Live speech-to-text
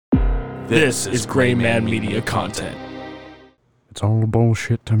This is Gray Man Media content. It's all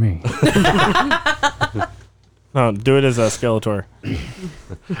bullshit to me. No, do it as a Skeletor.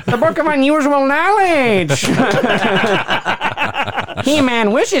 The Book of Unusual Knowledge.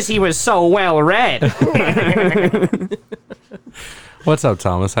 He-Man wishes he was so well read. What's up,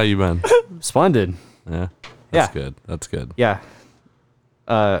 Thomas? How you been? Splendid. Yeah. That's good. That's good. Yeah.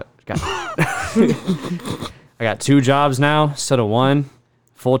 I got 2 jobs now instead of 1.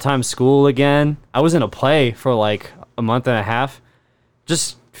 Full-time school again. I was in a play for like a month and a half.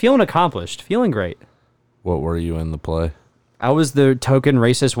 Just feeling accomplished. Feeling great. What were you in the play? I was the token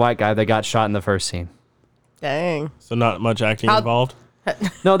racist white guy that got shot in the first scene. Dang. So not much acting involved?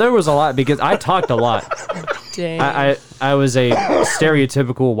 No, there was a lot because I talked a lot. Dang. I was a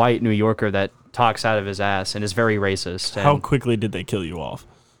stereotypical white New Yorker that talks out of his ass and is very racist. How quickly did they kill you off?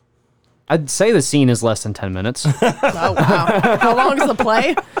 I'd say the scene is less than 10 minutes. Oh, wow. How long is the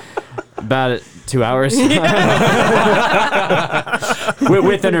play? About 2 hours.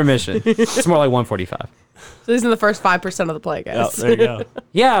 with intermission. It's more like 1:45. So these are the first 5% of the play, guys. Oh, there you go.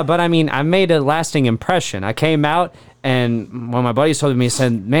 Yeah, but I mean, I made a lasting impression. I came out, and when my buddies told me, he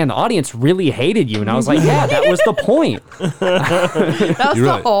said, man, the audience really hated you. And I was like, yeah, that was the point. That's You're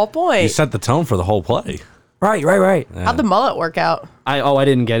the right. whole point. You set the tone for the whole play. Right. How'd the mullet work out? I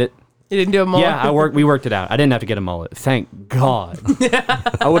didn't get it. You didn't do a mullet? Yeah, we worked it out. I didn't have to get a mullet. Thank God.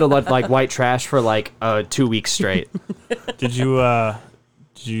 I would have looked like white trash for like 2 weeks straight. Did you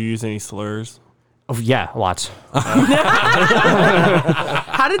use any slurs? Oh, yeah, lots. How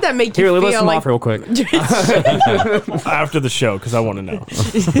did that make Here, you let's feel? them Like off real quick. After the show, because I want to know.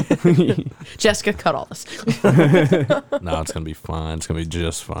 Jessica, cut all this. No, it's going to be fine. It's going to be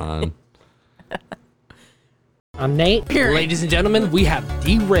just fine. I'm Nate. Period. Ladies and gentlemen, we have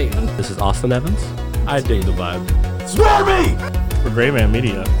Derailed. This is Austin Evans. I dig the vibe. For Gray Man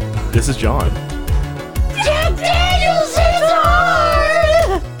Media, this is John.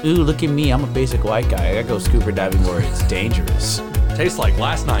 Ooh, look at me. I'm a basic white guy. I gotta go scuba diving where it's dangerous. Tastes like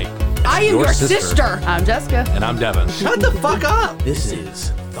last night. I am your sister. I'm Jessica. And I'm Devin. Shut the fuck up! This is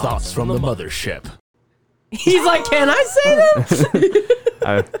Thoughts from the Mothership. He's like, can I say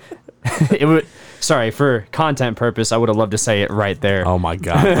that? It would. Sorry, for content purpose, I would have loved to say it right there. Oh, my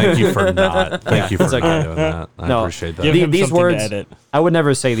God. Thank you for not. Thank you for it's not okay. doing that. I No. appreciate that. Give him These something to words, edit. I would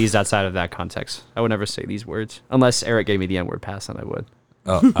never say these outside of that context. I would never say these words. Unless Eric gave me the N-word pass, then I would.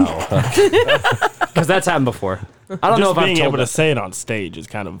 Because that's happened before. I don't know Just if being I've able told to that. say it on stage is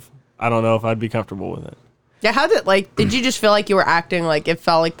kind of, I don't know if I'd be comfortable with it. Yeah, how did you just feel like you were acting like it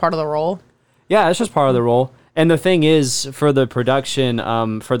felt like part of the role? Yeah, it's just part of the role. And the thing is, for the production,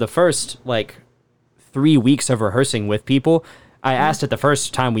 for the first, 3 weeks of rehearsing with people, I asked it the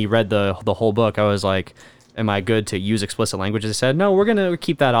first time we read the whole book. I was like, am I good to use explicit language? They said, no, we're going to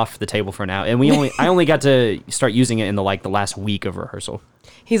keep that off the table for now. And I only got to start using it in the last week of rehearsal.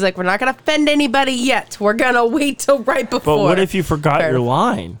 He's like, we're not going to offend anybody yet. We're going to wait till right before. But what if you forgot Fair your enough.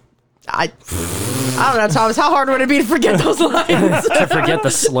 line? I don't know, Thomas. How hard would it be to forget those lines? To forget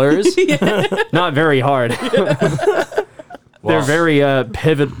the slurs? Not very hard. They're very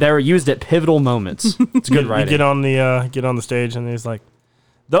pivot. They're used at pivotal moments. It's good You writing. get on the stage and he's like,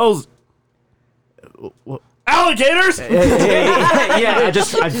 those alligators. Yeah,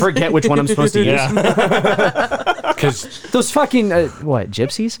 I forget which one I'm supposed to use. Yeah. Because Those fucking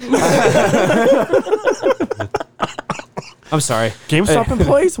gypsies? I'm sorry. GameStop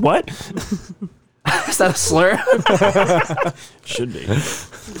employees? What? Is that a slur? Should be.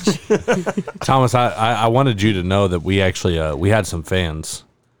 Thomas, I wanted you to know that we actually we had some fans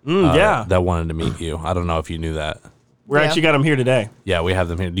Yeah. that wanted to meet you. I don't know if you knew that. We actually got him here today. Yeah, we have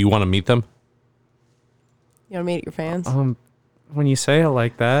them here. Do you want to meet them? You want to meet your fans? When you say it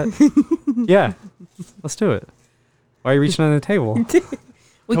like that, yeah, let's do it. Why are you reaching under the table?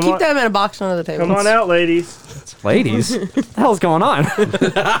 We Come keep on. them in a box under the table. Come on out, ladies. Ladies, what the hell's going on?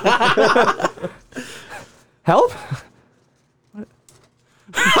 Help?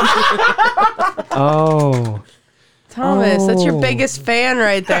 Oh, Thomas, that's your biggest fan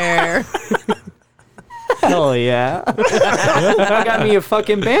right there. hell yeah. I got me a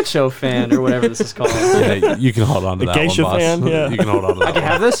fucking Bancho fan or whatever this is called. Yeah, you can hold on to that geisha one, boss. fan, yeah. You can hold on to that I can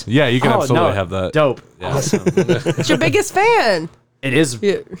one. have this? Yeah, you can Oh, absolutely no. have that. Dope. Yeah. It's your biggest fan. It is.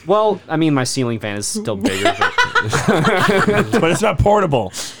 Yeah. Well, I mean, my ceiling fan is still bigger. But But it's not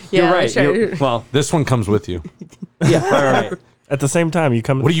portable. you're Yeah, right. sure. Well, This one comes with you. yeah, right. At the same time, you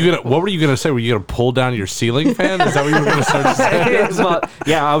come. What were you gonna say? Were you gonna pull down your ceiling fan? Is that what you were gonna start to say? Well,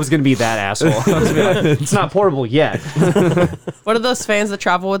 yeah, I was gonna be that asshole. I was gonna be like, it's not portable yet. What are those fans that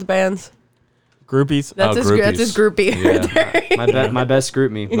travel with bands? Groupies. That's his groupie right there. My best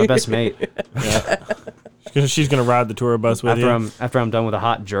group me, my best mate. She's gonna ride the tour bus with you. After I'm done with a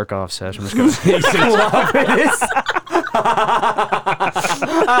hot jerk off session, I'm just gonna love this.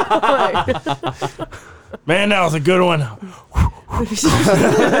 Man, that was a good one.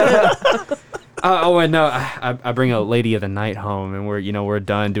 And no, I bring a lady of the night home, and we're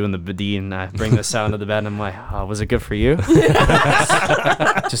done doing the bideen, and I bring this out into the bed, and I'm like, oh, was it good for you?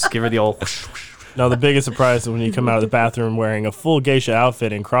 Just give her the old. No, the biggest surprise is when you come out of the bathroom wearing a full geisha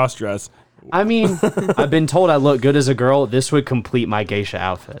outfit and cross dress. I mean, I've been told I look good as a girl. This would complete my geisha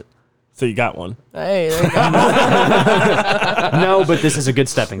outfit. So you got one. Hey, there you go. No, but this is a good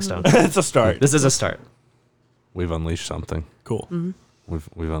stepping stone. It's a start. This is a start. We've unleashed something. Cool. Mm-hmm.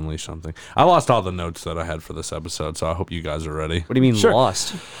 We've unleashed something. I lost all the notes that I had for this episode, so I hope you guys are ready. What do you mean Sure.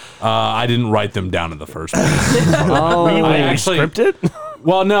 lost? I didn't write them down in the first place. Oh, I actually scripted?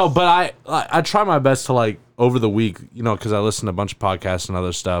 Well, no, but I try my best to, like, over the week, because I listen to a bunch of podcasts and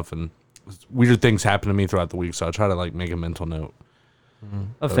other stuff, and weird things happen to me throughout the week, so I try to, like, make a mental note.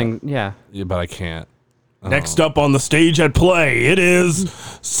 yeah. Yeah, but I can't. Next up on the stage at play, it is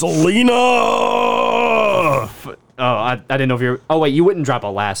Selena. Oh, I didn't know if you were. Oh wait, you wouldn't drop a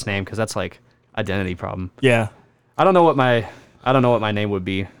last name because that's like identity problem. Yeah. I don't know what my name would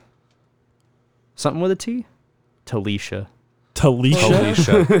be. Something with a T? Talisha.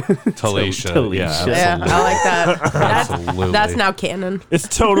 Talisha. Talisha. Yeah, Yeah, absolutely. I like that. Absolutely. That's now canon. It's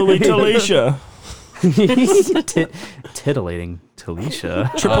totally Talisha. Titillating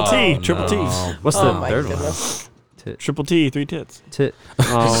Talisha. Triple T. Triple T. What's Oh the my third goodness. Triple T. 3 tits. one?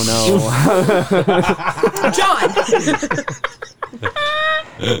 Oh John!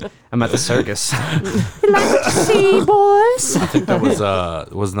 no. I'm at the circus. See, boys. I think that was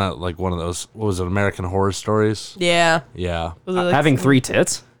wasn't that like one of those? What was it? American Horror Stories? Yeah. Yeah. Was it like Having 3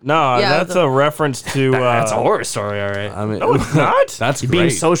 tits? No, Yeah, that's a reference to. That's a horror story, all right. I mean, No, it's not. That's Being great.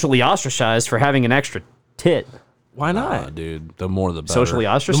 socially ostracized for having an extra tit. Why Nah, not? dude. The more the better. Socially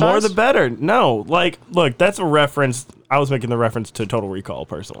The ostracized? more the better. No, like, look, that's a reference. I was making the reference to Total Recall,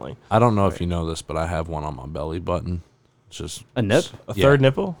 personally. I don't know if you know this, but I have one on my belly button. It's just A nip? A Yeah. third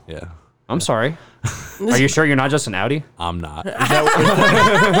nipple? yeah. I'm sorry. Are you sure you're not just an Audi? I'm not. Is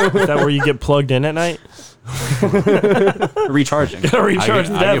that where you get plugged in at night? Recharging. Gotta recharge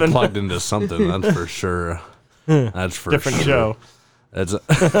I get Devin. plugged into something. That's for sure. That's for Different sure. show. That's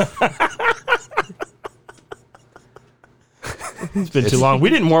It's been too long. We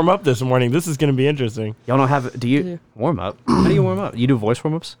didn't warm up this morning. This is going to be interesting. Y'all don't have. Do you warm up? How do you warm up? You do voice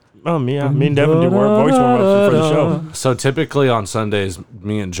warm ups? Oh, me and Devin do voice warm-ups for the show. so typically on Sundays,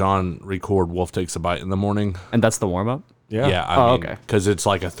 me and John record Wolf Takes a Bite in the morning. And that's the warm up? Yeah. I okay. Because it's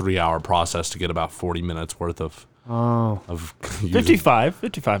like a 3-hour process to get about 40 minutes worth of of 55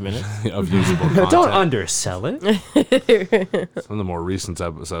 minutes. of usable content. Don't undersell it. Some of the more recent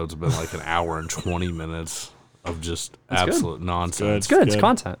episodes have been like an hour and 20 minutes of just absolute nonsense. It's good. It's Good.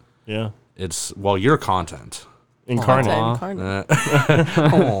 content. Yeah. It's your content. Incarnate. Incarnate.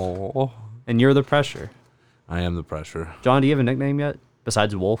 Oh, And you're the pressure. I am the pressure. John, do you have a nickname yet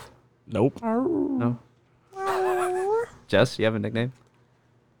besides Wolf? Nope. No. Jess, you have a nickname?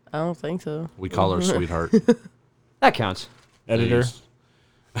 I don't think so. We call her sweetheart. That counts. Editor. Is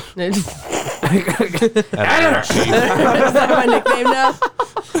that my nickname now?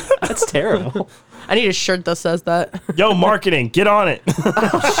 That's terrible. I need a shirt that says that. Yo, marketing, get on it.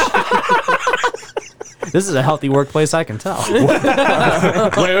 This is a healthy workplace, I can tell. Wait.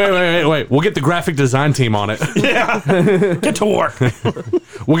 We'll get the graphic design team on it. Get to work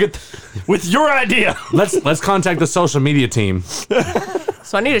We'll get. with your idea. Let's contact the social media team.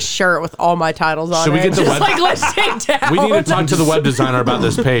 So I need a shirt with all my titles on Should we it. get the Just web- like listing down. We need to talk to the web designer about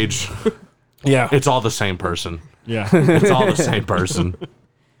this page. Yeah. It's all the same person. Yeah. It's all the same person.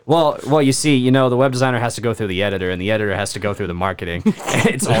 Well, you see, the web designer has to go through the editor, and the editor has to go through the marketing.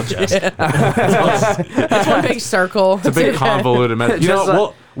 It's all just. It's one big circle. It's a big convoluted method. Just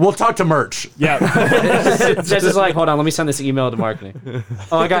like- We'll talk to merch. Yeah. Jess is like, hold on, let me send this email to marketing.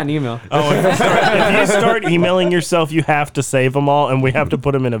 Oh, I got an email. If you start emailing yourself, you have to save them all, and we have to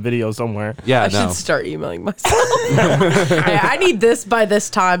put them in a video somewhere. Yeah, I no. should start emailing myself. I need this by this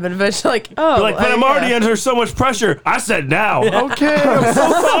time, and eventually, like, oh, You're like, but I'm already under so much pressure. I said now. Okay, I'm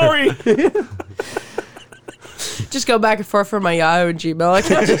so sorry. just go back and forth from my Yahoo and Gmail. I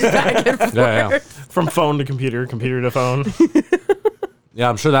can just back and forth. Yeah. From phone to computer, computer to phone. Yeah,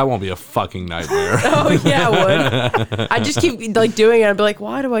 I'm sure that won't be a fucking nightmare. Oh yeah, I would. I just keep like doing it. I'd be like,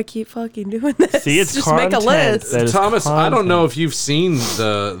 why do I keep fucking doing this? See, it's just make a content list. that is Thomas, I don't content. know if you've seen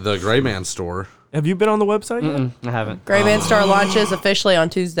the Gray Man store. Have you been on the website yet? I haven't. Gray Man Store launches officially on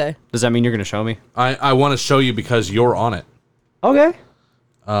Tuesday. Does that mean you're gonna show me? I want to show you because you're on it. Okay.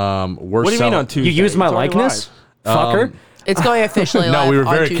 We're What do you mean on Tuesday? You used my It's already likeness, fucker. It's going officially live No, we were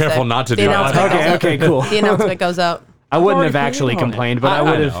on very Tuesday. careful not to The do that. announcement goes out. Okay, cool. The announcement goes out. I wouldn't already have actually on it. complained, but I I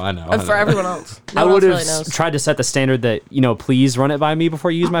would know, have. I know. And for everyone else. No I one would else have really knows. tried to set the standard that please run it by me before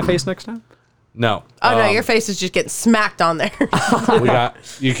you use my face next time. No. Oh no, your face is just getting smacked on there. We got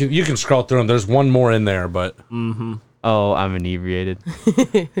you can scroll through them. There's one more in there, but Oh, I'm inebriated.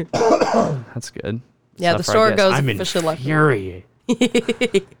 That's good. Yeah, the Stuff, I store guess. goes I'm officially live. infuriated.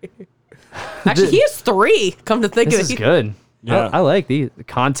 Actually, he has 3. Come to think This of is it. good. Yeah. I like the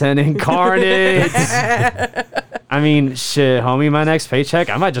content incarnate. I mean, shit, homie. My next paycheck,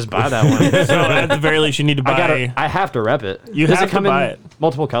 I might just buy that one. So at the very least, you need to buy. I have to rep it. You Does have it come to buy in it.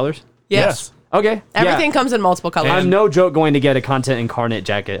 multiple colors? Yes. Okay. Everything Yeah. comes in multiple colors. I'm no joke going to get a content incarnate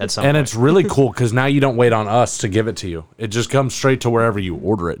jacket at some and point. it's really cool because now you don't wait on us to give it to you. It just comes straight to wherever you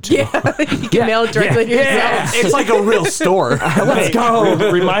order it to. yeah, you can mail it directly to yourself. It's like a real store. Let's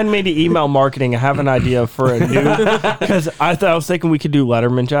go. Remind me to email marketing. I have an idea for a new because I was thinking we could do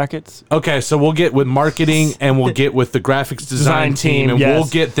Letterman jackets. Okay, so we'll get with marketing and we'll get with the graphics design Design team, team, and yes. we'll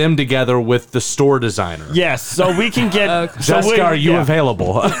get them together with the store designer. Yes, so we can get. Jessica, are you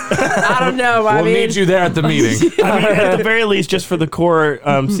available? I don't know. I We'll mean, need you there at the meeting. I mean, at the very least, just for the core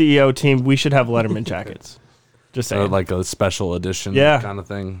CEO team, we should have Letterman jackets. Just saying. Or like a special edition Yeah. kind of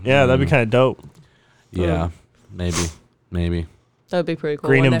thing. Yeah, that'd be kind of dope. Yeah, maybe. that would be pretty cool.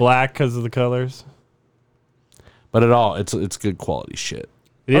 Green and wouldn't it? black because of the colors. But it's good quality shit.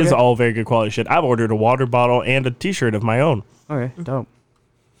 It is all very good quality shit. I've ordered a water bottle and a T-shirt of my own. Okay, dope.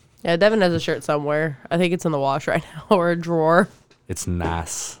 Yeah, Devin has a shirt somewhere. I think it's in the wash right now or a drawer. It's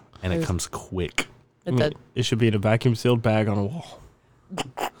nice and it comes quick. It did. It should be in a vacuum sealed bag on a wall.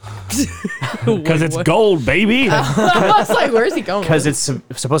 Because it's gold, baby. I was like, where's he going? Because it's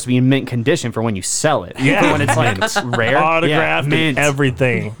supposed to be in mint condition for when you sell it. Yeah. For when it's like rare. Autographed Yeah, and mint.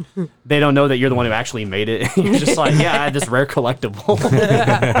 everything. They don't know that you're the one who actually made it. You're just like, yeah, I had this rare collectible.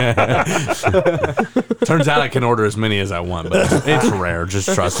 Turns out I can order as many as I want, but it's rare.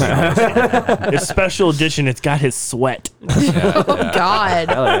 Just trust me. It's special edition. It's got his sweat. Oh God.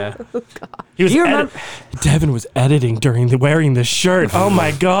 Hell yeah. He was Do you remember- Devin was editing during the wearing this shirt. Oh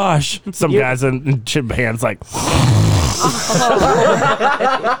my gosh. Some guys in chip bands like,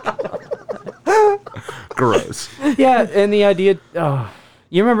 Gross. Yeah, and the idea. Oh,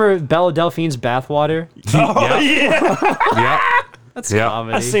 you remember Bella Delphine's bathwater? oh yeah. Yeah. That's Yeah.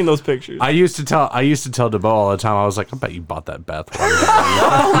 comedy. I've seen those pictures. I used to tell DeBo all the time. I was like, I bet you bought that bath water.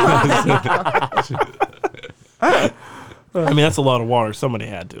 I mean, that's a lot of water. Somebody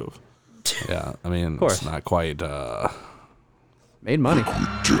had to. Yeah, I mean, course. it's not quite. Made money.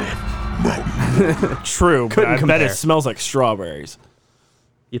 True, but Couldn't I bet compare. it smells like strawberries.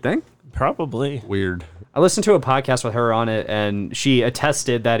 You think? Probably. Weird. I listened to a podcast with her on it, and she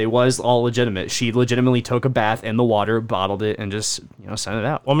attested that it was all legitimate. She legitimately took a bath in the water, bottled it, and just sent it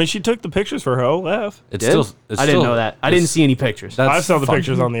out. Well, I mean, she took the pictures for her OF. It's Did? still. It's I didn't still- know that. I didn't see any pictures. That's I saw the fun.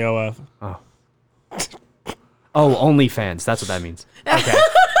 pictures on the OF. Oh, OnlyFans. That's what that means. Okay.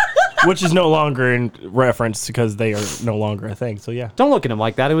 Which is no longer in reference because they are no longer a thing. So, yeah. Don't look at him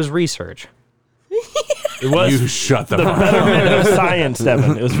like that. It was research. It was You shut the the fuck up. betterment of science,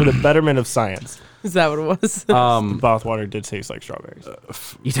 Devin. It was for the betterment of science. Is that what it was? Bathwater did taste like strawberries.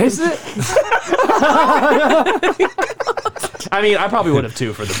 You tasted it? I mean, I probably would have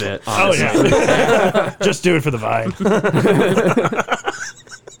too for the bit. Oh, Honestly. yeah. Just do it for the vibe.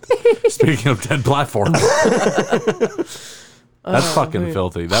 Speaking of dead platforms. That's fucking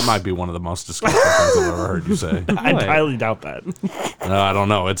filthy. That might be one of the most disgusting things I've ever heard you say. I What? highly doubt that. No, I don't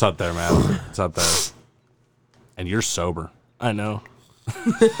know. It's up there, man. It's up there. And you're sober. I know.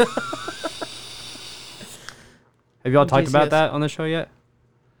 Have y'all talked Yes, about yes. that on the show yet?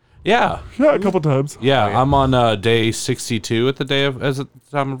 Yeah. Yeah, a couple times. Yeah, I'm on day 62 at the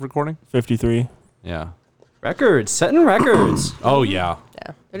time of recording. 53. Yeah. Records, setting records. Oh yeah.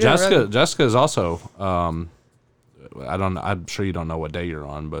 Yeah. They're doing Jessica is also I'm sure you don't know what day you're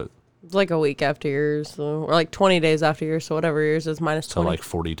on, but It's like a week after yours, so, or like 20 days after yours, so whatever yours is minus to 20. like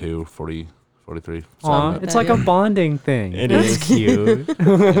 42, 40, 43. Aw, something. it's like a bonding thing. It That's is. cute.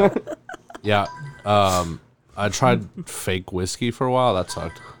 Yeah. I tried fake whiskey for a while. That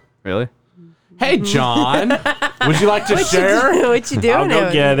sucked. Really? Hey, John. Would you like to share? What you doing? I'll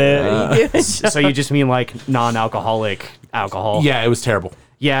go get it. So you just mean like non-alcoholic alcohol? Yeah, it was terrible.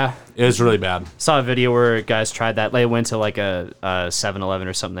 Yeah. It was really bad. Saw a video where guys tried that. They went to like a 7-Eleven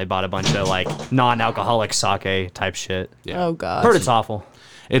or something. They bought a bunch of like non-alcoholic sake type shit. Yeah. Oh, God. Heard it's awful.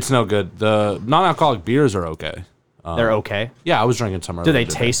 It's no good. The non-alcoholic beers are okay. They're okay. Yeah, I was drinking some. Do they earlier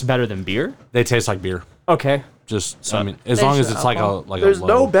today. taste better than beer? They taste like beer. Okay. Just I mean, as long as it's like a There's a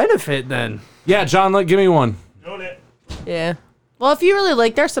no low. benefit then. Yeah, John, give me one. Yeah. Well, if you really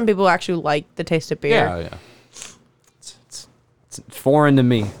like, there's some people who actually like the taste of beer. Yeah. It's foreign to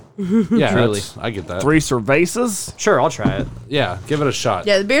me. Yeah, Truly. I get that. 3 cervezas. Sure, I'll try it. Yeah, give it a shot.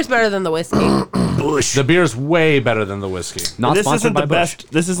 Yeah, the beer's better than the whiskey. The beer's way better than the whiskey. Not This sponsored isn't by the Busch.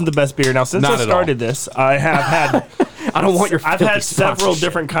 best. This isn't the best beer. Now, since Not I at all. started this, I have had. I don't want your. I've filthy had several sponsorship.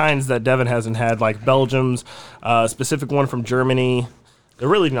 different kinds that Devin hasn't had, like Belgium's, specific one from Germany. They're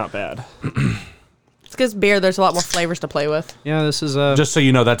really not bad. It's because beer, there's a lot more flavors to play with. Yeah, this is Just so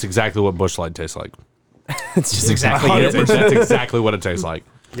you know, that's exactly what Busch Light tastes like. it's just exactly it. That's exactly what it tastes like.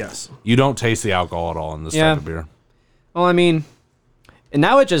 Yes. You don't taste the alcohol at all in this Yeah. type of beer. Well, I mean, and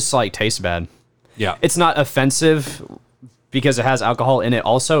now it just like tastes bad. Yeah. It's not offensive because it has alcohol in it.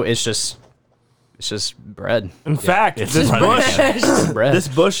 Also, it's just bread. In fact, this Bread. this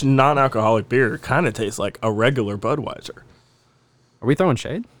Busch non-alcoholic beer kind of tastes like a regular Budweiser. Are we throwing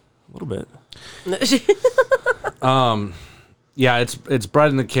shade? A little bit. Yeah, it's bread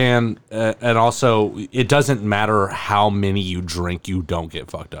in the can, and also it doesn't matter how many you drink, you don't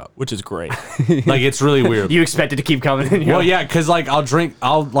get fucked up. Which is great. Like it's really weird. You expect it to keep coming in? Well, yeah, because like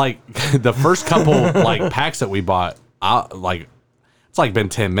I'll like the first couple like packs that we bought, it's like been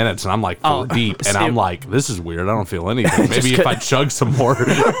 10 minutes and I'm like 4 deep, and I'm like, this is weird. I don't feel anything. Maybe if I chug some more.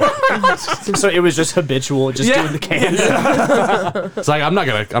 So it was just habitual, just doing the cans. It's like I'm not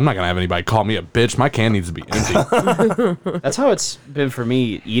gonna have anybody call me a bitch. My can needs to be empty. That's how it's been for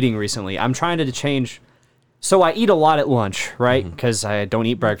me eating recently. I'm trying to change. So I eat a lot at lunch, right? Because I don't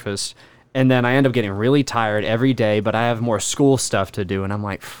eat breakfast. And then I end up getting really tired every day, but I have more school stuff to do. And I'm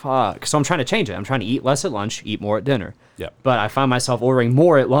like, fuck. So I'm trying to change it. I'm trying to eat less at lunch, eat more at dinner. Yep. But I find myself ordering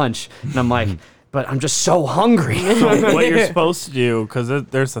more at lunch. And I'm like, but I'm just so hungry. So what you're supposed to do, because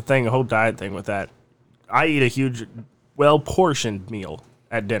there's a thing, a whole diet thing with that. I eat a huge, well-portioned meal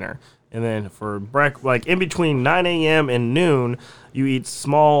at dinner. And then for breakfast, like in between 9 a.m. and noon, you eat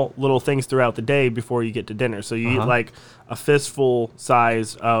small little things throughout the day before you get to dinner. So you eat like a fistful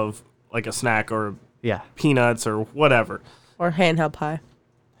size of like a snack or Yeah. peanuts or whatever. Or handheld pie.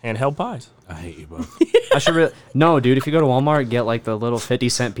 Handheld pies. I hate you both. I should really. No, dude, if you go to Walmart, get like the little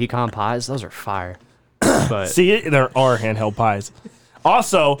 50-cent pecan pies. Those are fire. But See, there are handheld pies.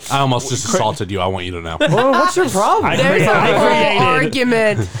 Also, I almost just assaulted you. I want you to know. what's your problem? There's a I whole created-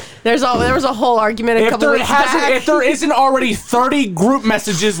 argument. There was a whole argument a couple weeks back. if there isn't already 30 group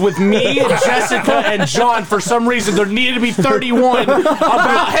messages with me and Jessica and John, for some reason there needed to be 31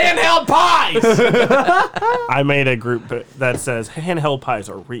 about handheld pies. I made a group that says handheld pies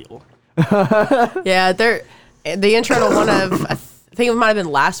are real. Yeah, the intro to one of, I think it might have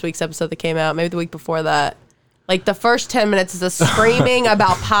been last week's episode that came out, maybe the week before that. Like the first 10 minutes is a screaming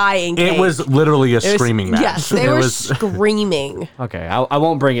about pie and cake. It was literally a It was- screaming match. Yes, they It were was- screaming. Okay, I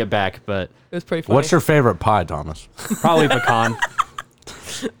won't bring it back, but It was pretty funny. What's your favorite pie, Thomas? probably pecan.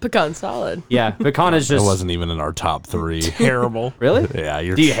 pecan salad? Yeah, pecan is It just. wasn't even in our top 3. Terrible. Really? Yeah,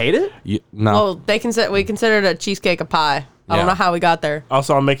 you're. Do you hate it? No. Oh, we considered a cheesecake a pie. I don't Yeah. know how we got there.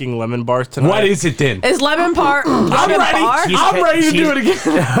 Also, I'm making lemon bars tonight. What is it then? Is lemon bar? I'm ready to do it again.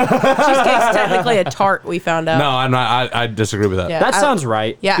 Cheesecake's technically a tart. We found out. No, I'm not. I disagree with that. Yeah. That I- sounds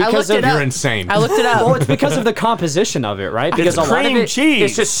right. Yeah, I because looked of it up. You're insane. I looked it up. Well, it's because of the composition of it, right? Because a lot of cream it, cheese.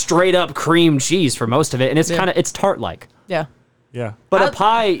 it's just straight up cream cheese for most of it, and it's kind of tart like. Yeah. Yeah. But I- a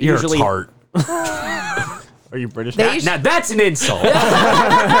pie You're usually. a tart. Are you British? They used- Now that's an insult.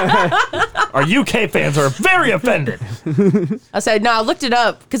 Our UK fans are very offended. I said, no, I looked it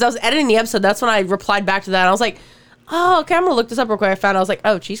up because I was editing the episode. That's when I replied back to that. I was like, oh, okay, I'm going to look this up real quick. I was like,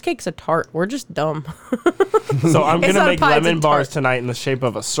 oh, cheesecake's a tart. We're just dumb. So I'm It's going to not a make pie, it's a lemon bars tart. tonight in the shape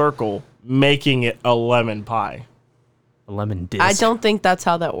of a circle, making it a lemon pie. A lemon disc. I don't think that's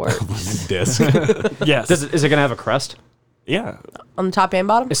how that works. Disc. Yes. Is it gonna have a crust? Yeah. On the top and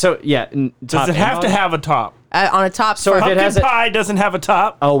bottom? So yeah. Does it have to have a top? On a top. So if front. it Pumpkin has a- pie doesn't have a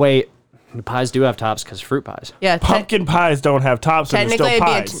top. Oh wait, pies do have tops because fruit pies. Yeah, Pumpkin pies don't have tops, and they're technically still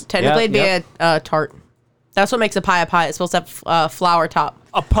it'd be pies. it'd be Yep. a tart. That's what makes a pie a pie. It's supposed to have a flour top.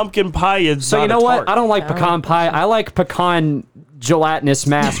 A pumpkin pie is So not you know a what? tart. I don't like pecan pie. I like pecan gelatinous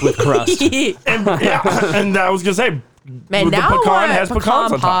mass with crust. And, yeah, and I was gonna say, Man, the now I pecan want has pecan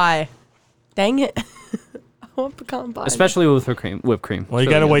pecans on top. pie. Dang it. I want pecan pie. Especially with whipped cream. Well, you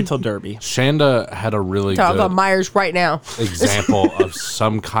It's gotta really wait till Derby. Shanda had a really Talk about good Myers right now. example of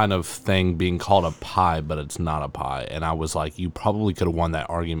some kind of thing being called a pie, but it's not a pie. And I was like, you probably could have won that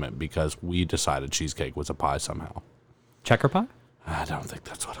argument because we decided cheesecake was a pie somehow. good. Checker pie. I don't think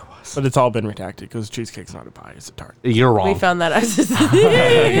that's what it was. But it's all been redacted because cheesecake's not a pie; it's a tart. You're wrong. We found that as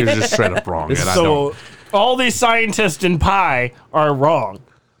You're just straight up wrong. And I don't. So all these scientists in pie are wrong.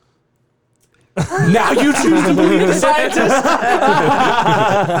 Now you choose to believe the scientist.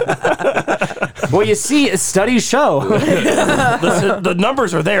 Well, you see, studies show. The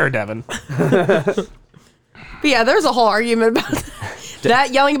numbers are there, Devin. But yeah, there's a whole argument about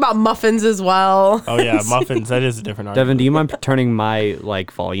that. Yelling about muffins as well. Oh yeah, muffins. That is a different argument. Devin, do you mind turning my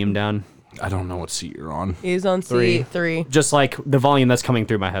volume down? I don't know what seat you're on. He's on Three. C3. Just like the volume that's coming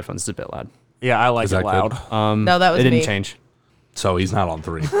through my headphones is a bit loud. Yeah, I like Is it that loud. good? No, that was It didn't me. change. So he's not on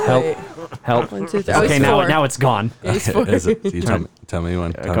 3. Help. Help. 1, 2, 3. Okay, now it's gone. He's 4. Is it? You tell me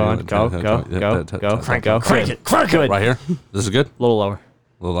when. Go on. Go. Crank it. Good. Right here. This is good. A little lower.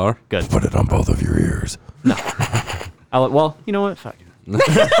 A little lower. Good. Put it on both of your ears. Well, you know what? Fuck it.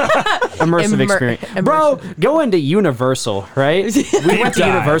 Immersive experience. Bro, go into Universal, right? We went to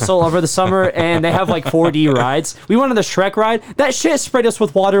Universal over the summer and they have like 4D rides. We went on the Shrek ride. That shit sprayed us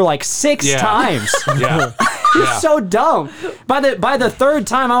with water like 6 times. Yeah. It's so dumb. By the third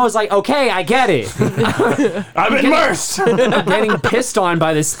time, I was like, okay, I get it. I'm immersed. I'm getting pissed on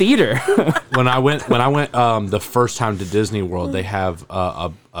by this theater. When I went the first time to Disney World, they have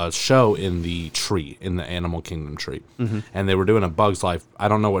a show in the tree, in the Animal Kingdom tree. And they were doing a Bug's Life. I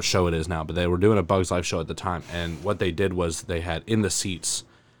don't know what show it is now, but they were doing a Bug's Life show at the time. And what they did was they had in the seats,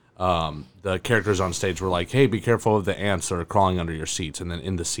 the characters on stage were like, hey, be careful of the ants that are crawling under your seats. And then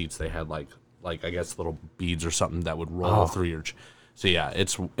in the seats, they had like I guess little beads or something that would roll through your... So yeah,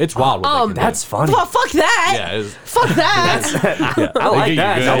 it's wild. What they can do. That's funny. Well, fuck that. Yeah, Fuck that. I like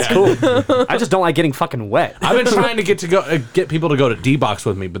that. good, That's cool. I just don't like getting fucking wet. I've been trying to get people to go to D-Box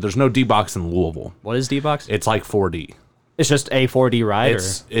with me, but there's no D-Box in Louisville. What is D-Box? It's like 4D. It's just a 4D ride?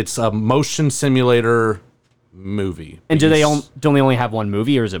 It's a motion simulator movie. And do they only have one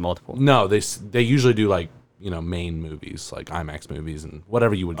movie or is it multiple? No, they usually do like, main movies, like IMAX movies and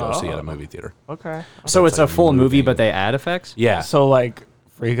whatever you would go see at a movie theater. Okay. So it's a full movie, moving. but they add effects? Yeah. So like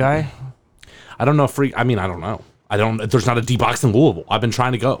Free Guy. I don't know I don't know. There's not a D-Box in Louisville. I've been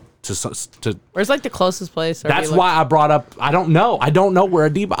trying to go to Where's like the closest place? That's why I brought up. I don't know where a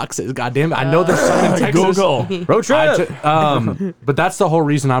D-Box is. God damn it! I know there's some in Texas. Google. Road trip. But that's the whole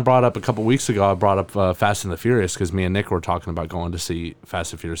reason I brought up a couple weeks ago. I brought up Fast and the Furious because me and Nick were talking about going to see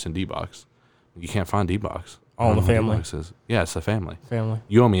Fast and Furious in D-Box. You can't find D-Box. All the family. Yeah, it's the family. Family.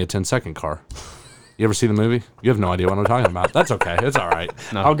 You owe me a 10-second car. You ever see the movie? You have no idea what I'm talking about. That's okay. It's all right.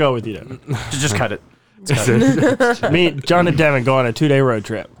 I'll go with you, Devin. Just cut it. Me, John, and Devin go on a 2-day road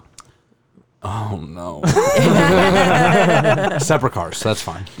trip. Oh no. Separate cars. That's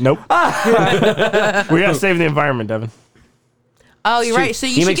fine. Nope. We gotta save the environment, Devin. Oh, you're right. So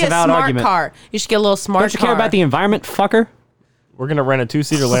He you should makes a get a valid smart argument. car. You should get a little smart Don't you car. care about the environment, fucker? We're gonna rent a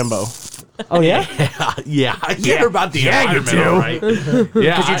 2-seater Lambo. Oh, yeah? Yeah, I care about the environment. do. All right.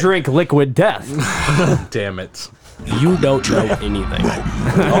 Yeah, Because you drink liquid death. Damn it. You don't know anything.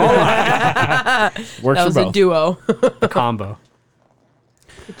 Works That for was a both. duo. A combo.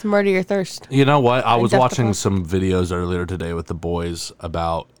 To murder your thirst. You know what? I was Death watching Department. some videos earlier today with the boys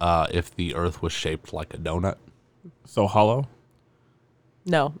about if the Earth was shaped like a donut. So hollow.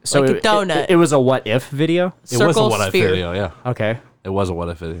 No, So like a donut. It was a what if video? It was a Circle, what if sphere. video, yeah. Okay. It was a what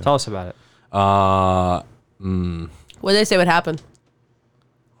if video. Tell us about it. What did they say would happen?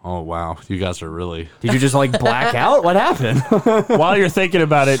 Oh wow, you guys are really. Did you just like black out? What happened? While you're thinking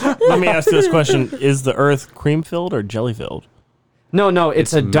about it, let me ask you this question: is the Earth cream filled or jelly filled? No,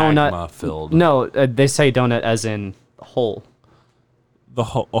 it's a donut. magma filled. No, they say donut as in hole. The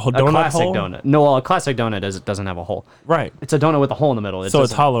whole A donut classic hole? donut. No, well, a classic donut doesn't have a hole. Right. It's a donut with a hole in the middle. So it's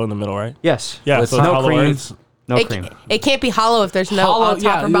doesn't- hollow in the middle, right? Yes. Yeah. It's So it's no hollow cream. Earth. No it, cream. it can't be hollow if there's no on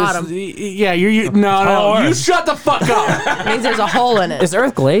top or bottom. Yeah, you no, Hollow you Earth. shut the fuck up. It means there's a hole in it. Is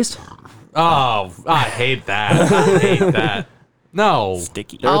Earth glazed? Oh, I hate that. I hate that. No.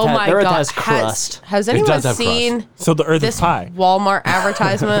 Sticky. Oh Earth my the Earth god! has crust. Has It anyone does have seen So the Earth this is pie. Walmart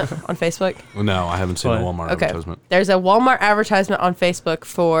advertisement on Facebook? No, I haven't seen the Walmart Okay, advertisement. there's a Walmart advertisement on Facebook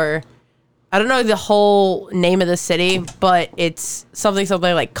for, I don't know the whole name of the city, but it's something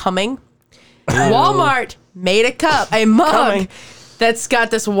like Cumming. Walmart made a mug Cumming. that's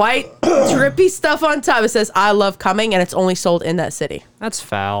got this white drippy stuff on top. It says "I love Cumming," and it's only sold in that city. That's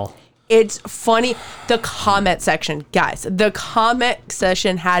foul. It's funny. The comment section, guys, the comment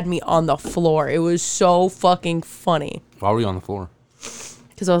section had me on the floor. It was so fucking funny Why were you on the floor?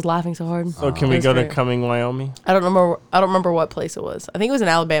 because I was laughing so hard. So can we That's go to great. Cumming, Wyoming? I don't remember what place it was. I think it was in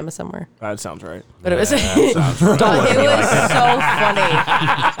Alabama somewhere. That sounds right. But it was it was so funny.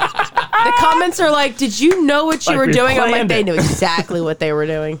 The comments are like, "Did you know what you Like were we doing?" I'm like, planned "They it. knew exactly what they were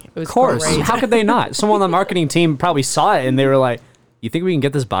doing." It was Of course. great. How could they not? Someone on the marketing team probably saw it and they were like, "You think we can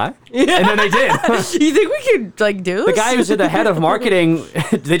get this by?" And then they did. You think we could like do The this? guy who's the head of marketing,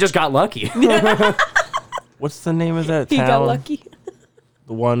 they just got lucky. What's the name of that He town? got lucky.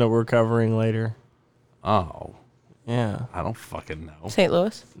 The one that we're covering later. Oh, Yeah. I don't fucking know. St.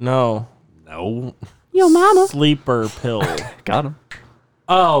 Louis. No. No. Yo, mama. Sleeper pill. Got him.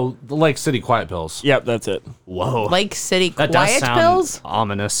 Oh, the Lake City Quiet Pills. Yep, that's it. Whoa. Lake City That does Quiet sound Pills.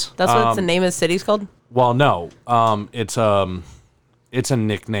 ominous. That's what the name of the city's called. Well, no. It's a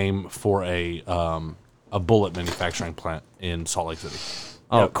nickname for a bullet manufacturing plant in Salt Lake City.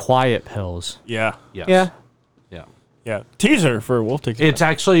 Oh, quiet pills. Yeah. Yes. Yeah. Yeah. Yeah. Teaser for Wolf Takes It's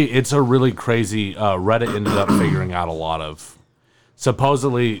actually a really crazy. Reddit ended up figuring out a lot of.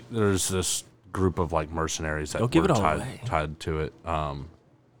 Supposedly, there's this group of like mercenaries that Don't give were it all away. tied to it. I'm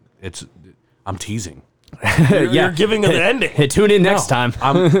teasing. You're giving it the ending. Hey, tune in next time.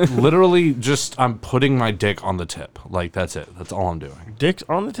 I'm literally I'm putting my dick on the tip. Like that's it. That's all I'm doing. Dick's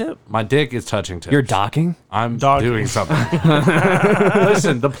on the tip. My dick is touching tips. You're docking? I'm Dog. doing something.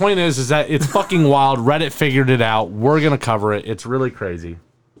 Listen, the point is that it's fucking wild. Reddit figured it out. We're gonna cover it. It's really crazy.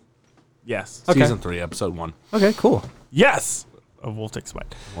 Yes. Okay. Season 3, episode 1. Okay, cool. Yes. Of Wolf Takes a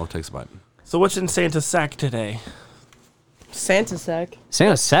Bite. Well, it takes a bite. So what's in Santa's sack today? Santa sack.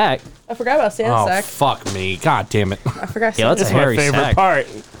 Santa sack. I forgot about Santa Oh sack. fuck me! God damn it! I forgot. Yeah, that's Santa a hairy My favorite sack. part.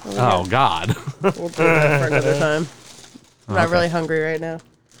 Oh God! We'll do that for another time. I'm not really hungry right now.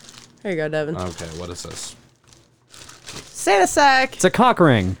 Here you go, Devin. Okay, what is this? Santa sack. It's a cock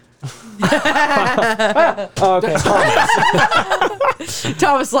ring. Okay.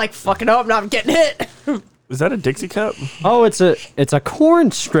 Thomas like, fucking up, I'm not getting hit. Is that a Dixie cup? Oh, it's a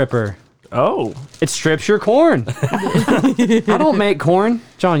corn stripper. Oh. It strips your corn. I don't make corn.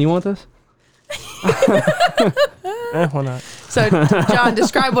 John, you want this? Why not? So, John,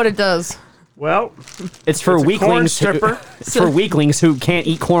 describe what it does. Well, It's for It's a corn weaklings. stripper. It's for weaklings who can't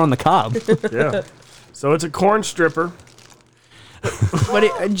eat corn on the cob. yeah. So it's a corn stripper.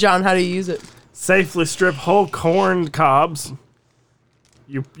 John, how do you use it? Safely strip whole corn cobs.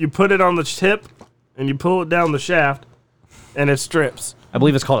 You put it on the tip, and you pull it down the shaft, and it strips. I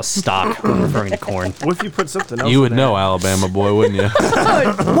believe it's called a stock when referring to corn. What if you put something else? You would in there? know, Alabama boy, wouldn't you?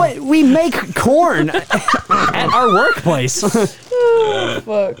 What? We make corn at our workplace.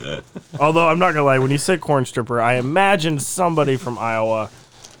 Fuck. Although I'm not gonna lie, when you said corn stripper, I imagined somebody from Iowa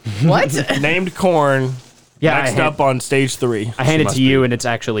What? named Corn Yeah, next up on stage 3. I hand it must to you, and it's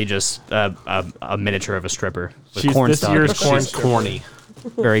actually just a miniature of a stripper with She's corn this stuff. year's corn She's stripper. corny.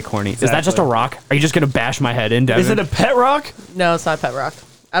 Very corny. Is that just a rock? Are you just gonna bash my head in, Devin? Is it a pet rock? No, it's not a pet rock.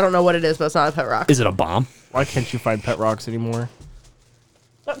 I don't know what it is, but it's not a pet rock. Is it a bomb? Why can't you find pet rocks anymore?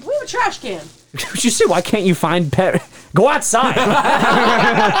 We have a trash can. Did you say why can't you find pet? Go outside.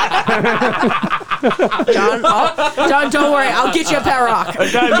 John, don't worry. I'll get you a pet rock.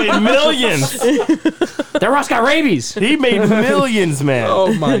 That guy made millions. That rock's got rabies. He made millions, man.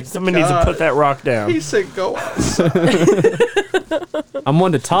 Oh my Somebody needs to put that rock down. He said go outside. I'm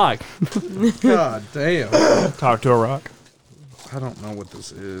one to talk. God damn. Talk to a rock. I don't know what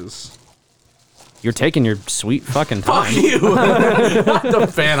this is. You're taking your sweet fucking time. You. Not the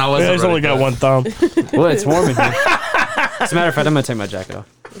fan. I wasn't. He's only ready got for one thumb. Well, it's warm in here. As a matter of fact, I'm gonna take my jacket off.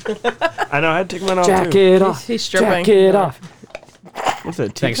 I know. I had to take mine off too. Jacket off. He's stripping. Jacket off. What's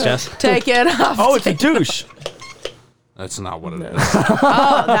that? Thanks, teacup? Jess. Take it off. Oh, it's a douche. that. That's not what it is.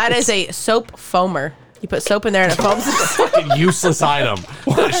 Oh, that is a soap foamer. You put soap in there and it foams. Fucking useless item.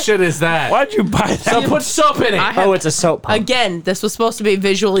 What shit is that? Why'd you buy that? So put soap in it. Oh, it's a soap pump. Again, this was supposed to be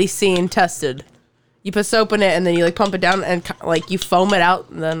visually seen, tested. You put soap in it and then you like pump it down and like you foam it out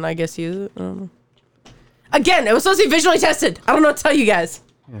and then I guess use it. I don't know. Again, it was supposed to be visually tested. I don't know what to tell you guys.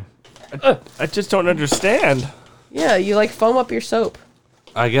 I just don't understand. Yeah, you like foam up your soap.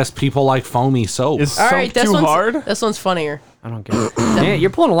 I guess people like foamy soap. Is All soap right, this too one's hard? this one's funnier. I don't get it. Man, you're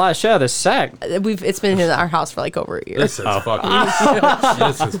pulling a lot of shit out of this sack. It's been in our house for like over a year. This is fucking.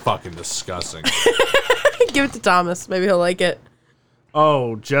 This is fucking disgusting. Give it to Thomas. Maybe he'll like it.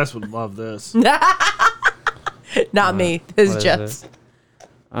 Oh, Jess would love this. Not me. His what is Jets.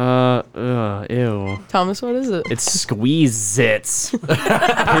 Ew. Thomas, what is it? It's Squeeze-Its.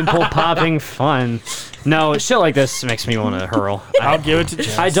 Pimple popping fun. No, shit like this makes me want to hurl. I'll give it to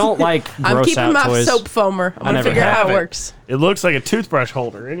Jess. I don't like I'm gross keeping out my toys. soap foamer. I'm gonna never figure out how have it it. works. It looks like a toothbrush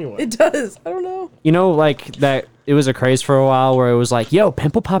holder anyway. It does. I don't know. You know, like that it was a craze for a while where it was like, yo,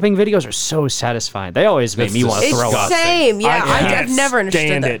 pimple popping videos are so satisfying. They always made me want to It's throw up. same. Yeah, I've can't never understood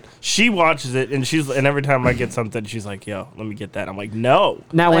stand that. it. She watches it and every time I get something, she's like, "Yo, let me get that." I'm like, "No."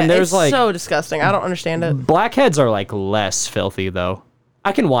 Now when there's it's like so disgusting. I don't understand it. blackheads are like less filthy though.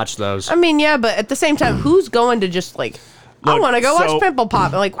 I can watch those. I mean, yeah, but at the same time, who's going to just like, I Look, want to go so watch Pimple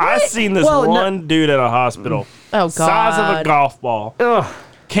Pop? Like, what? I seen this Well, no- one dude at a hospital, Oh, size of a God. golf ball, Ugh.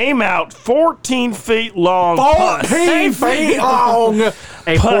 came out 14 feet long. 14 feet long. A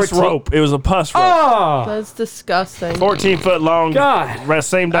Pus 14 rope. It was a pus rope. Oh, That's disgusting. 14 foot long. God.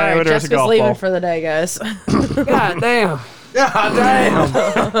 Same All right, diameter as a Jessica's golf leaving ball. for the day, guys. God damn. God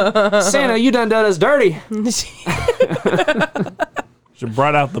damn. Santa, you done us dirty. She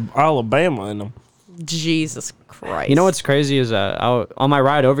brought out the Alabama in them. Jesus Christ. You know what's crazy is on my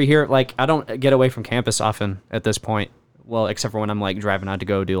ride over here, like I don't get away from campus often at this point. Well, except for when I'm like driving out to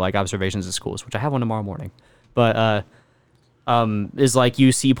go do like observations at schools, which I have one tomorrow morning. But is like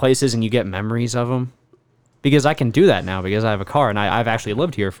you see places and you get memories of them. Because I can do that now because I have a car and I've actually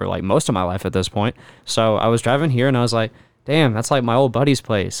lived here for like most of my life at this point. So I was driving here and I was like, damn, that's like my old buddy's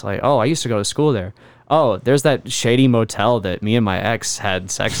place. Like, oh, I used to go to school there. Oh, there's that shady motel that me and my ex had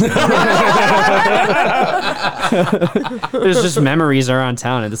sex in. There's just memories around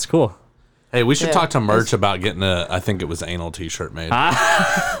town and it's cool. Hey, we should Yeah. talk to Merch about getting I think it was anal t-shirt made.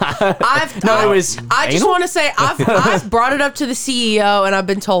 I just anal? want to say I've brought it up to the CEO and I've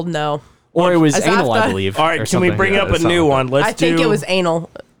been told no. Or it was As I've anal, I done- believe. All right, or can we something. bring Yeah, up a that new sounds one? Let's I think do. it was anal.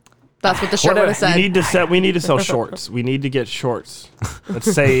 That's what the shirt would have said. We need to sell shorts. We need to get shorts. Let's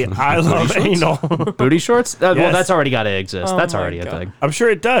say I love anal. Booty shorts? Well, Yes. that's already got to exist. That's my already a God. thing. I'm sure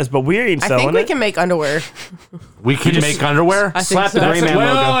it does, but we ain't I selling think we it. can make underwear. We can make underwear? I think Slap the so. gray man Wait,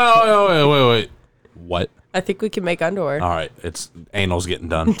 logo. wait. What? I think we can make underwear. All right, it's anal's getting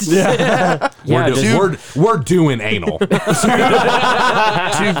done. Yeah, We're doing anal. 2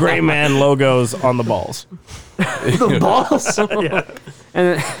 gray man logos on the balls. the balls.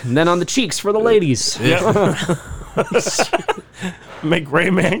 And then on the cheeks for the ladies. Yep. Make gray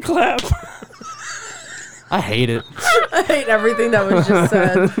man clap. I hate it. I hate everything that was just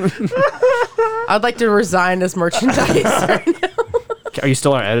said. I'd like to resign as merchandise right now. Are you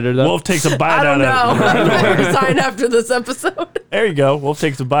still our editor, though? Wolf takes a bite I don't know. out of it. I'm going to resign after this episode. There you go. Wolf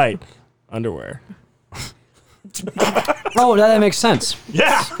takes a bite. Underwear. Oh, that makes sense.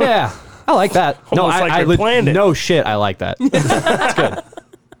 Yeah. Yeah, I like that. No, Almost like they planned it. No shit, I like that. That's good.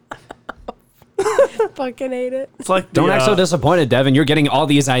 Fucking hate it. It's like Don't act so disappointed, Devin. You're getting all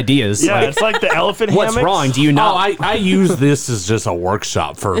these ideas. Yeah, Like, it's like the elephant what's hammocks. wrong? Do you Oh, not? I use this as just a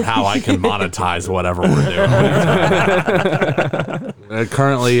workshop for how I can monetize whatever we're doing.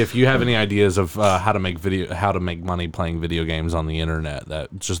 Currently, if you have any ideas of how to make money playing video games on the internet, that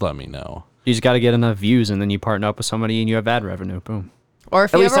just let me know. You just got to get enough views, and then you partner up with somebody, and you have ad revenue. Boom. Or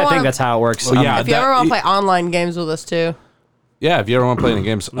if At you least ever I think want that's how it works. Well, yeah. if you ever want to play online games with us too. Yeah, if you ever want to play any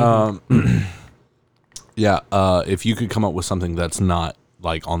games, if you could come up with something that's not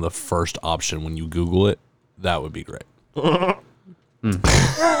like on the first option when you Google it, that would be great.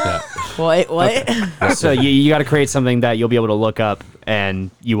 Yeah. Wait, what? So you got to create something that you'll be able to look up,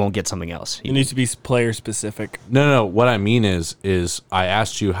 and you won't get something else. It needs to be player specific. No. What I mean is I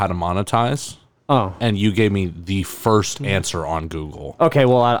asked you how to monetize, Oh, and you gave me the first answer on Google. okay.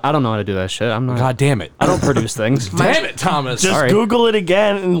 Well, I don't know how to do that shit. I'm not. God damn it! I don't produce things. Damn it, Thomas! Just Sorry. Google it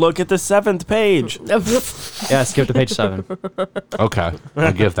again and look at the 7th page. Yeah, skip to page 7. Okay,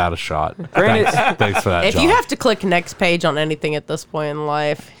 I'll give that a shot. Granted- Thanks for that. If John. you have to click next page on anything at this point in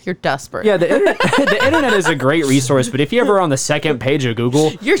life, you're desperate. Yeah, the internet is a great resource, but if you're ever on the second page of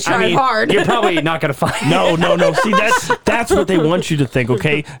Google, You're trying hard. You're probably not gonna find. No. See, that's what they want you to think,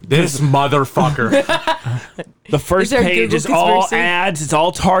 okay? this motherfucker. The first there a page Google is all conspiracy? ads. It's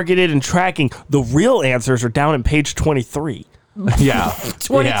all targeted and tracking. The real answers are down in page 23. Yeah.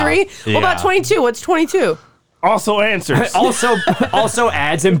 23? Yeah. What about 22? What's 22? Also answers. also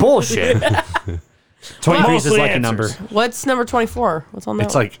ads and bullshit. 23 is his Mostly lucky answers. number. What's number 24? What's on that?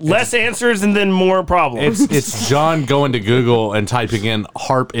 It's like Less answers and then more problems. it's John going to Google and typing in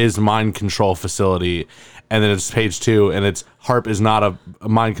 "HARP is mind control facility," and then it's page 2, and it's "HARP is not a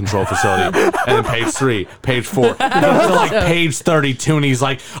mind control facility," and then page 3, page 4, it goes to like page 32, and he's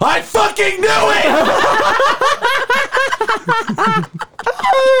like, "I fucking knew it!"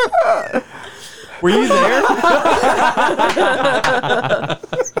 Were you there?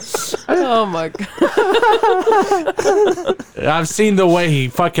 Oh my god. I've seen the way he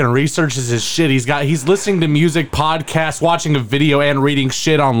fucking researches his shit. He's listening to music, podcasts, watching a video, and reading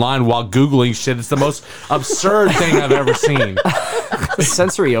shit online while Googling shit. It's the most absurd thing I've ever seen.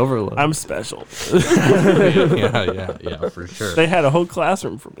 Sensory overload. I'm special. Yeah, for sure. They had a whole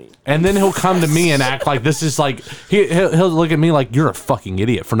classroom for me. And then he'll come to me and act like this is like he'll look at me like you're a fucking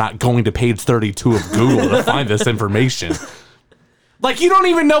idiot for not going to page 32 of Google to find this information. Like you don't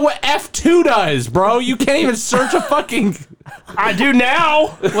even know what F2 does, bro. You can't even search a fucking. I do now.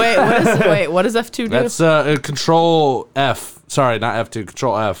 What does F2 do? That's Control F. Sorry, not F2.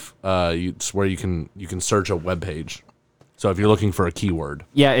 Control F. It's where you can search a web page. So if you're looking for a keyword,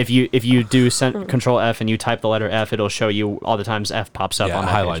 Yeah, if you do Control F and you type the letter F, it'll show you all the times F pops up yeah, on it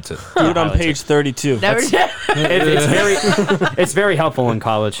that highlights page. it. Do it on page 32. It's very helpful in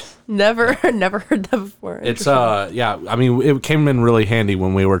college. never heard that before. It's yeah. I mean, it came in really handy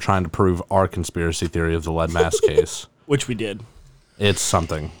when we were trying to prove our conspiracy theory of the lead mask case. Which we did. It's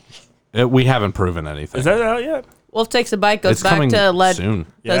something. We haven't proven anything. Is that out yet? Wolf Takes a Bite goes It's back coming to lead. soon.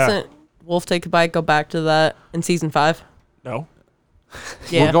 Yeah. Doesn't Wolf Take a Bite go back to that in season 5? No.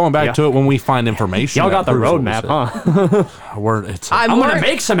 Yeah. We're going back Yeah. to it when we find information. Y'all that got the proves what we roadmap, said. huh? It's I'm I'm more, gonna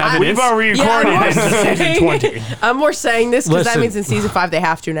make some evidence. We've already Yeah, recorded I'm it in season saying- 20. I'm more saying this because that Listen. means in season 5 they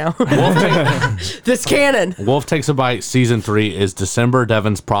have to now. This canon. Wolf Takes a Bite season 3 is December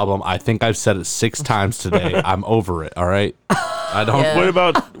Devin's problem. I think I've said it 6 times today. I'm over it. All right. I don't. Yeah.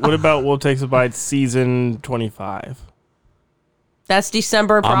 What about Wolf Takes a Bite season 25? That's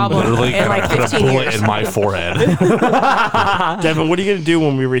December I'm problem literally in gonna like put a 15 bullet years. in my forehead. Devin, what are you gonna do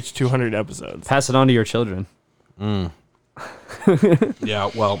when we reach 200 episodes? Pass it on to your children. Yeah.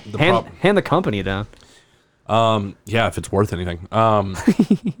 Well, the problem. Hand the company down. Yeah, if it's worth anything.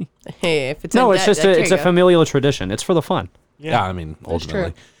 Hey, if it's No, in it's debt, just there it's you a go. familial tradition. It's for the fun. Yeah, I mean,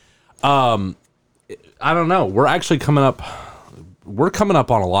 ultimately. true. I don't know. We're actually coming up. We're coming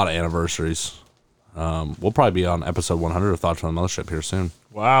up on a lot of anniversaries. We'll probably be on episode 100 of Thoughts on the Mothership here soon.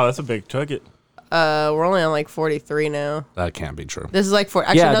 Wow, that's a big ticket. We're only on like 43 now. That can't be true. This is like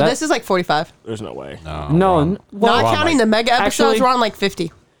actually Yeah, no, that- this is like 45. There's no way. No, well, Not counting the mega episodes, actually- we're on like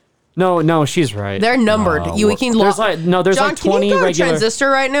 50. no, she's right. They're numbered. No, you we're- can There's log. like no, there's John, like can 20 you go to regular. Transistor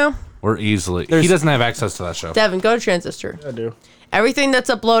right now? We're easily. He doesn't have access to that show. Devin, go to Transistor. I do. Everything that's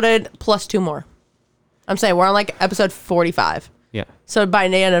uploaded plus 2 more. I'm saying we're on like episode 45. Yeah. So by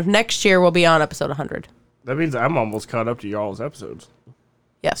the end of next year, we'll be on episode 100. That means I'm almost caught up to y'all's episodes.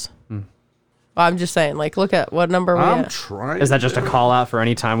 Yes. Well, I'm just saying, like, look at what number we I'm at, trying. Is that just a call out for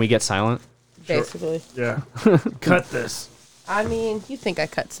any time we get silent? basically. Yeah. Cut this. I mean, you think I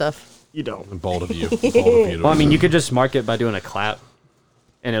cut stuff. You don't. bold of you? Bold of you. to Well, I mean, do you could just mark it by doing a clap,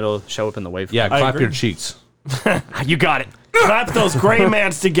 and it'll show up in the waveform. that. Yeah, clap agree. your cheeks. You got it. Clap those gray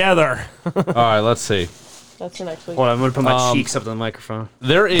mans together. All right, let's see. That's the next week. Hold on, I'm gonna put my cheeks up to the microphone.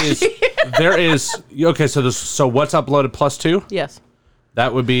 There is. Okay. So what's uploaded plus 2? Yes.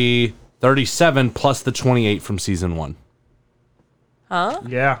 That would be 37 plus the 28 from season 1.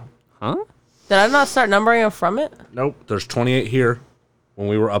 Yeah. Did I not start numbering them from it? Nope. There's 28 here when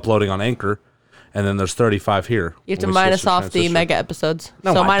we were uploading on Anchor, and then there's 35 here. You have to when we minus switched to off the Transition. mega episodes.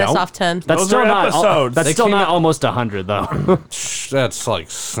 No, so I minus don't. off 10. That's Those still are not. episodes. That's They still came not out- almost 100 though. That's like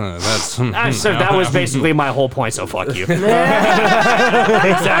that's. So that was basically my whole point. So fuck you.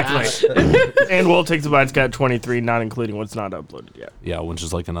 Exactly. And Wolf Takes a Bite's got 23, not including what's not uploaded yet. Yeah, which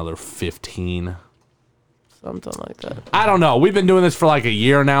is like another 15. Something like that. I don't know. We've been doing this for like a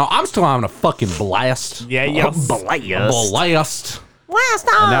year now. I'm still having a fucking blast. Yeah, yeah. Blast. Last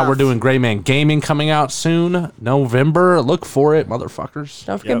And now we're doing Gray Man Gaming coming out soon. November. Look for it, motherfuckers.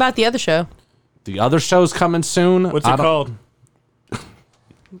 Don't forget Yep. about the other show. The other show's coming soon. What's I it don't- called?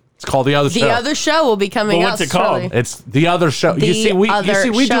 It's called The Other Show. The other show will be coming Well, out what's it called? shortly. It's The Other Show. The you see, we Other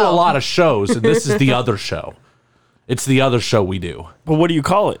do a Show. lot of shows, and this is The Other Show. It's The Other Show we do. But what do you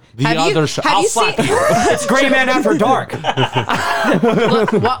call it? The Have you- Other Show. have I'll you slap seen- you. It's Gray Man After Dark. Look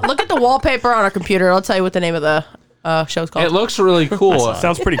at the wallpaper on our computer. It'll tell you what the name of the show's called. It looks really cool.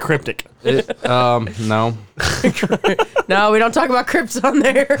 Sounds pretty cryptic. No. No, we don't talk about crypts on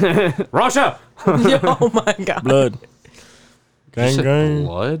there. Russia. Oh my god. Blood. Gang, gang.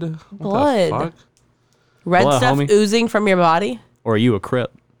 Blood? What the Blood. fuck? Red Blood, stuff homie. oozing from your body. Or are you a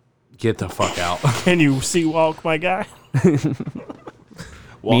crip? Get the fuck out. Can you see walk, my guy?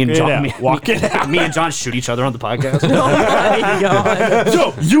 Walk Me and it John. out. Walk it out. Me and John shoot each other on the podcast. Oh my god.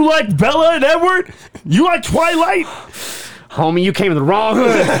 So, you like Bella and Edward? You like Twilight? Homie, you came in the wrong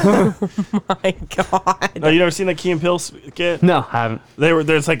hood. My god. No, you never seen that Key and Peele skit? No, I haven't.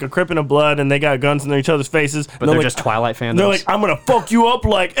 There's like a Crip and a Blood, and they got guns in each other's faces. But they're just Twilight fans. They're like, I'm gonna fuck you up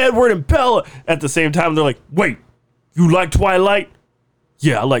like Edward and Bella. At the same time, they're like, wait, You like Twilight?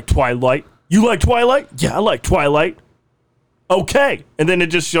 Yeah, I like Twilight. You like Twilight? Yeah, I like Twilight. Okay. And then it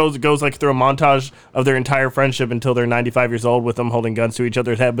just goes like through a montage of their entire friendship until they're 95 years old with them holding guns to each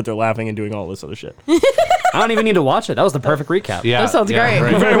other's head, but they're laughing and doing all this other shit. I don't even need to watch it. That was the perfect recap. Yeah, That sounds great.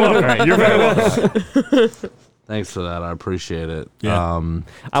 You're very welcome. You're very welcome. Thanks for that. I appreciate it. Yeah. I Key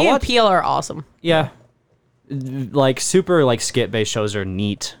and watch, Peele are awesome. yeah, like super like skit based shows are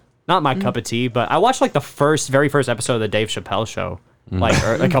neat. Not my cup of tea, but I watched like the very first episode of the Dave Chappelle show like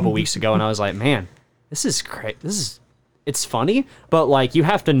a couple weeks ago, and I was like, man, this is great. It's funny, but like you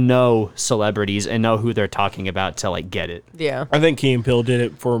have to know celebrities and know who they're talking about to like get it. Yeah. I think Key and Peele did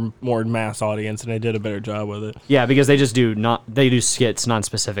it for more mass audience, and they did a better job with it. Yeah, because they just they do skits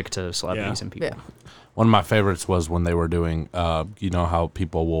non-specific to celebrities Yeah. and people. Yeah. One of my favorites was when they were doing, you know how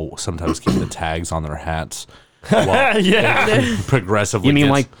people will sometimes keep the tags on their hats. Well, Yeah. progressively. You mean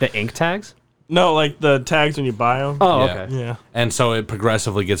gets- like the ink tags? No, like the tags when you buy them. Oh, Yeah. okay. Yeah. And so it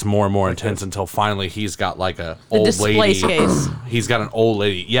progressively gets more and more intense until finally he's got like a The old display lady. case. He's got an old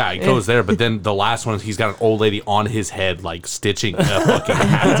lady. Yeah, it goes there, but then the last one, he's got an old lady on his head, like stitching a fucking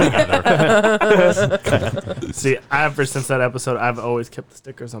hat together. See, ever since that episode, I've always kept the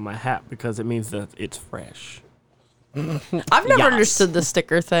stickers on my hat because it means that it's fresh. I've never understood the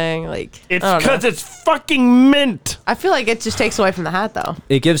sticker thing. Like, It's I don't know. because it's fucking mint. I feel like it just takes away from the hat, though.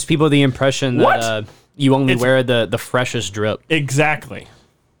 It gives people the impression What? that you only It's- wear the freshest drip. Exactly.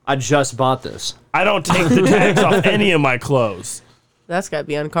 I just bought this. I don't take the tags off any of my clothes. That's gotta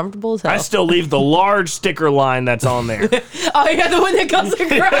be uncomfortable as hell. I still leave the large sticker line that's on there. Oh, yeah, the one that goes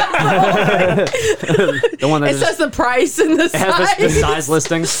across. The one that It says the price and the has the size. size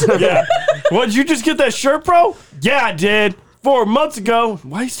listings. Yeah. What, did you just get that shirt, bro? Yeah, I did. 4 months ago.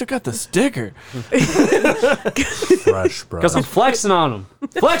 Why you still got the sticker? Fresh, bro. Because I'm flexing on them.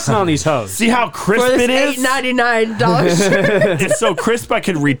 Flexing on these hoes. See how crisp For it this is? $8.99 shirt. It's so crisp I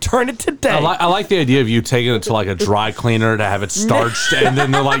could return it today. I like the idea of you taking it to like a dry cleaner to have it starched, and then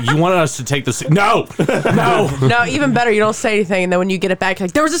they're like, "You wanted us to take this? No, no." No, even better, you don't say anything, and then when you get it back, you're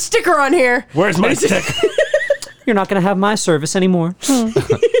like, there was a sticker on here. Where's my sticker? You're not going to have my service anymore.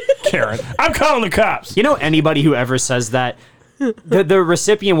 Karen, I'm calling the cops. You know, anybody who ever says that, the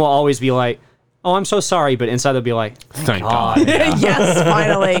recipient will always be like, oh, I'm so sorry. But inside they'll be like, Thank God. Yes,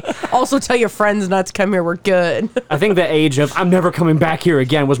 finally. Also, tell your friends not to come here. We're good. I think the age of I'm never coming back here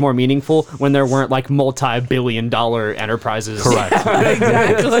again was more meaningful when there weren't like multi-billion-dollar enterprises. Correct.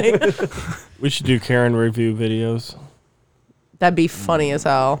 Exactly. We should do Karen review videos. That'd be funny as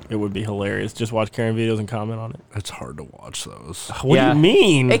hell. It would be hilarious. Just watch Karen videos and comment on it. It's hard to watch those. What Yeah. do you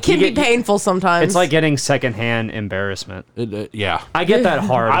mean? It can be painful sometimes. It's like getting secondhand embarrassment. Yeah. I get that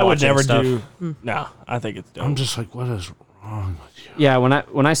hard. I would watching never stuff. do. No, I think it's dumb. I'm just like, what is wrong with you? Yeah,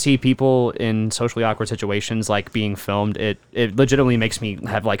 when I see people in socially awkward situations like being filmed, it legitimately makes me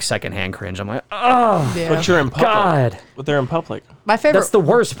have like secondhand cringe. I'm like, oh Yeah. But you're in public. God, But they're in public. My favorite. that's the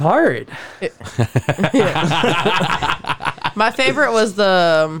worst part. My favorite was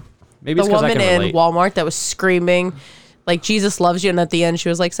the Maybe it's because I woman can in relate. Walmart that was screaming, like Jesus loves you, and at the end she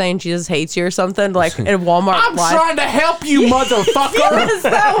was like saying Jesus hates you or something. Like in Walmart. I'm live. trying to help you, motherfucker. Yes,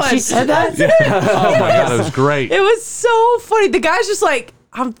 that one. She said that. Oh my God, it was great. It was so funny. The guy's just like,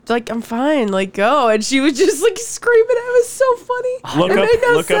 I'm fine, like go, and she was just like screaming. It was so funny. Look It up, made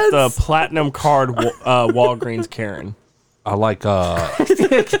no look up the sense. platinum card Walgreens Karen. I like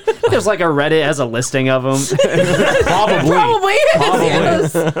There's like a Reddit has a listing of them. probably. Probably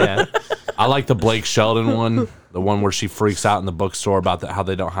is. Yes. Yeah. I like the Blake Sheldon one, the one where she freaks out in the bookstore about how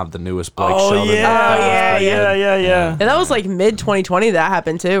they don't have the newest Blake Oh Sheldon. yeah, yeah, yeah. And that was like mid 2020 that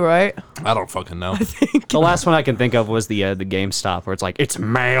happened too, right? I don't fucking know. The last one I can think of was the GameStop where it's like it's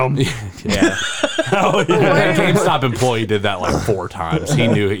ma'am. Yeah. Oh yeah. That GameStop employee did that like 4 times. He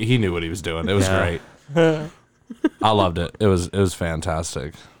knew what he was doing. It was Yeah. great. I loved it. It was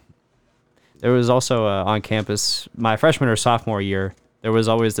fantastic. There was also on campus my freshman or sophomore year. There was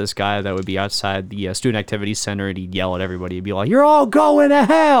always this guy that would be outside the student activities center and he'd yell at everybody. He'd be like, "You're all going to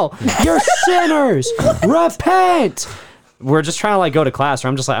hell. You're sinners. Repent." We're just trying to like go to class. Or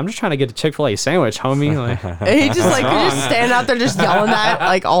I'm just trying to get a Chick-fil-A sandwich, homie. Like, And he just like could just stand out there just yelling that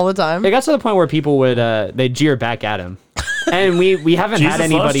like all the time. it got to the point where people would they'd jeer back at him. And we haven't Jesus had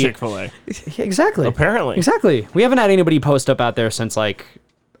loves anybody Chick-fil-A. exactly. Apparently. Exactly. We haven't had anybody post up out there since like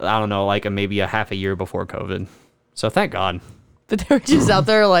I don't know, like maybe a half a year before COVID. So thank God. But they were just out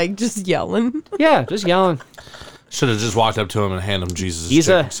there like just yelling. Yeah, just yelling. Should have just walked up to him and handed him Jesus' He's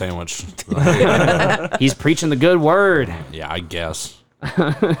chicken a- sandwich. He's preaching the good word. Yeah, I guess.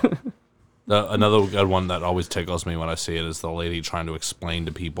 Another good one that always tickles me when I see it is the lady trying to explain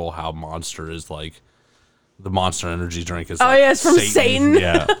to people how Monster is like The Monster Energy drink is. Oh, yeah, it's from Satan.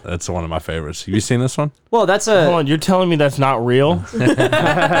 Yeah, that's one of my favorites. Have you seen this one? Well, that's Hold a on, you're telling me that's not real?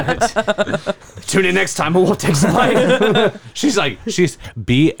 tune in next time. We'll take some light. She's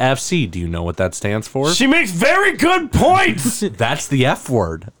BFC. Do you know what that stands for? She makes very good points. That's the F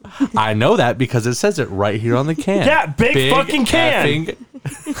word. I know that because it says it right here on the can. Yeah, big fucking can.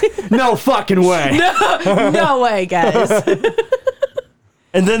 effing- No fucking way. No way, guys.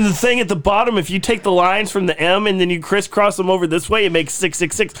 And then the thing at the bottom, if you take the lines from the M and then you crisscross them over this way, it makes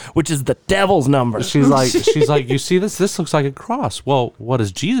 666, which is the devil's number. She's like, you see this? This looks like a cross. Well, what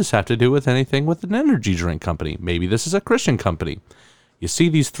does Jesus have to do with anything with an energy drink company? Maybe this is a Christian company. You see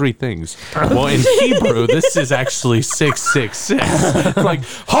these three things. Well, in Hebrew, this is actually 666. Like,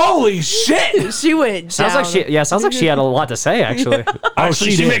 holy shit! She went Sounds like sounds like she had a lot to say actually.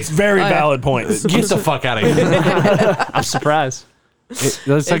 Actually, she makes very valid points. Get the fuck out of here. I'm surprised. It's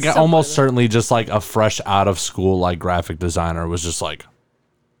like so almost funny. certainly just like a fresh out of school like graphic designer was just like,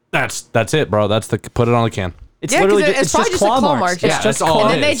 that's it, bro. Put it on the can. It's Yeah, 'cause literally it's probably just a claw mark. Yeah, Yeah, that's just all claw.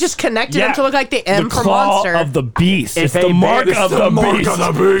 and then they is. just connected Yeah. them to look like the M The for claw monster. of the beast. If It's a the bear- mark it's of the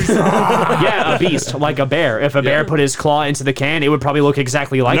beast. Yeah, a beast, like a bear. If a bear put his claw into the can, it would probably look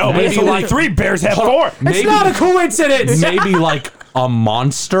exactly like No, that. but it's Maybe only like- 3 bears have 4. Maybe, coincidence. maybe like a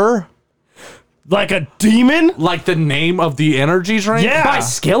monster, Like a demon? like the name of the energy drink. Yeah. By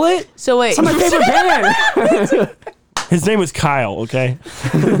Skillet? So wait, It's my favorite band. His name is Kyle, okay?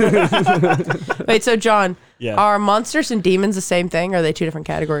 wait. So John, Yeah. are monsters and demons the same thing? Or are they two different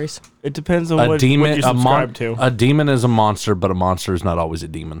categories? It depends on A what demon, you a, subscribe to. a demon is a monster, but a monster is not always a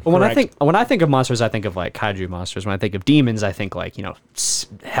demon. When Correct. I think of monsters, I think of like kaiju monsters. When I think of demons, I think like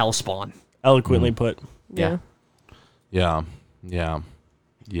hell spawn. Eloquently put. Yeah. Yeah.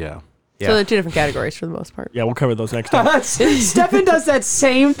 So they're two different categories for the most part. Yeah, we'll cover those next time. Stefan does that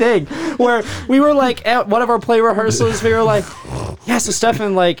same thing where we were like at one of our play rehearsals, we were like, yeah, so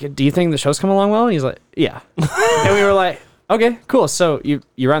Stefan, like, do you think the show's coming along well? And he's like, yeah. And we were like, okay, cool. So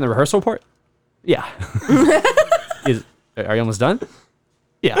you're on the rehearsal report? Yeah. Are you almost done?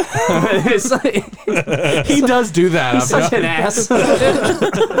 Yeah. It's like, He does do that. I'm such an ass.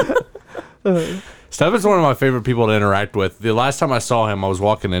 Stefan's one of my favorite people to interact with. The last time I saw him, I was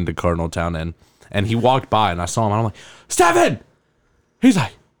walking into Cardinal Town and he walked by and I saw him and I'm like, Stefan!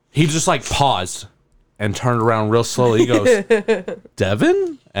 He just like paused and turned around real slowly. He goes,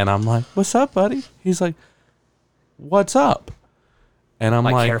 Devin? And I'm like, what's up, buddy? He's like, what's up? And I'm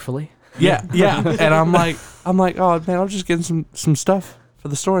like, carefully. yeah. And I'm like, oh man, I'm just getting some stuff for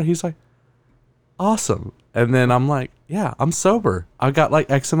the store. He's like, awesome. And then I'm like, yeah, I'm sober. I got like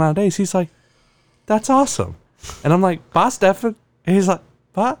X amount of days. He's like, that's awesome. And I'm like, bye, Stefan. And he's like,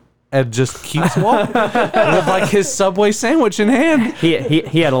 bye. And just keeps walking with like his Subway sandwich in hand.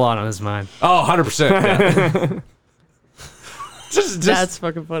 He had a lot on his mind. Oh, 100%. Yeah. just That's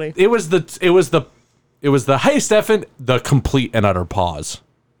fucking funny. it was the hey, Stefan, the complete and utter pause.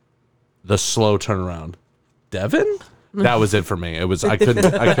 The slow turnaround. Devin? That was it for me. It was I couldn't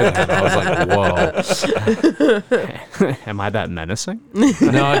have it. I was like, whoa. Am I that menacing?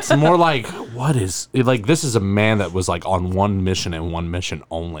 No, it's more like this is a man that was like on one mission and one mission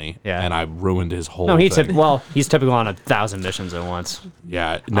only. Yeah. And I ruined his whole No, thing. he's typically on 1,000 missions at once.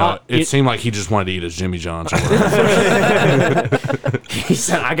 Yeah. No, it seemed like he just wanted to eat his Jimmy John's. He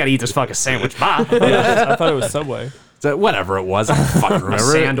said, I gotta eat this fucking sandwich. Bye. I thought it was Subway. Whatever it was. I don't fucking remember.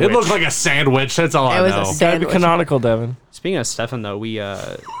 It sandwich. looked like a sandwich. That's all I was a know. Gotta be Sandwich. canonical, Devin. Speaking of Stefan, though, we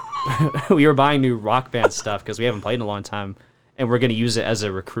we were buying new Rock Band stuff because we haven't played in a long time, and we're gonna use it as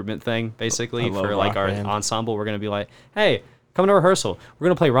a recruitment thing, basically, I love for like Rock our Band. ensemble. We're gonna be like, hey, come to rehearsal. We're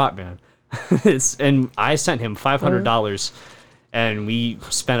gonna play Rock Band. And I sent him $500. And we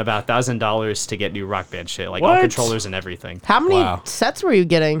spent about $1,000 to get new Rock Band shit, like all What? controllers and everything. How many Wow. sets were you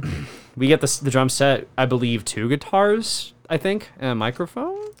getting We get the drum set, I believe, 2 guitars, I think, and a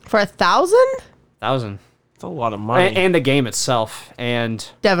microphone. for 1,000? 1,000. It's a lot of money. And the game itself. And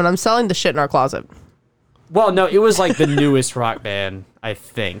Devin, I'm selling the shit in our closet. well, no, it was like the newest Rock Band, I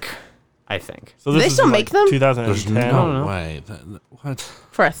think. So They is still like make them? 2010. No way. What?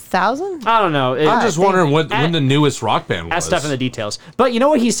 For 1,000? I don't know. I'm just wondering when At- the newest Rock Band was. Ask Stefan the details. But you know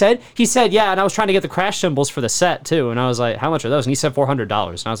what he said? He said, yeah, and I was trying to get the crash cymbals for the set too. And I was like, how much are those? And he said $400.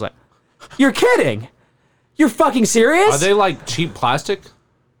 And I was like, you're kidding? You're fucking serious? Are they like cheap plastic?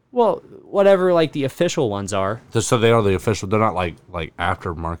 Well, whatever like the official ones are. So they are the official. They're not like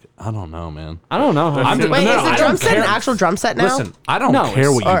aftermarket. I don't know, man. I don't know. I'm just- Wait, no, is I the don't drum set an care. actual drum set now? Listen, I don't No,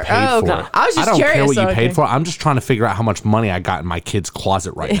 care what you or- paid oh, for. okay. I was just don't care curious, what you so, paid okay. for. I'm just trying to figure out how much money I got in my kid's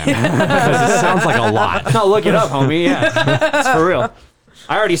closet right now because it sounds like a lot. No, look it up, homie. Yeah, it's for real.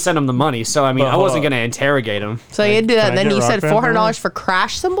 I already sent him the money, so I mean, I wasn't gonna interrogate him So you did that, and I then get you said Rock Band $400 for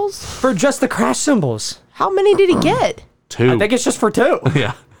crash cymbals. for just the crash cymbals. How many did he get? 2. I think it's just for 2.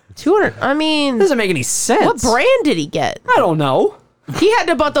 yeah. 200. I mean, Doesn't make any sense. what brand did he get? I don't know. He had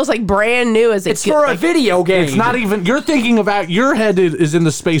to bought those like brand new as It's for a video game. It's not even. You're thinking about your head is in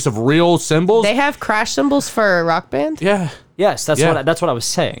the space of real symbols. They have crash cymbals for Rock Band. yeah. Yes, that's Yeah. what I was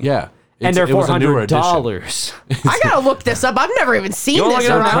saying. Yeah. And they're it was a newer edition. $400. I gotta look this up. I've never even seen You'll this look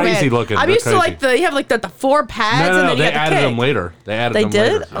it up. Rock They're crazy Band. looking. I'm They're used to like you have like the 4 pads No, and then they you got the added kick. them later. They added They them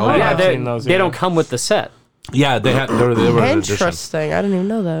did? later. Oh, Yeah, I've they, seen those, they yeah. don't come with the set. Yeah, they were an edition. Interesting. I didn't even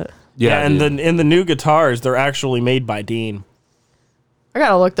know that. Yeah, and dude. then in the new guitars, they're actually made by Dean. I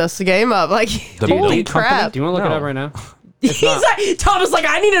gotta look this game up. Like, holy Dean crap! Do you want to look it No. up right now? He's like, Tom was like,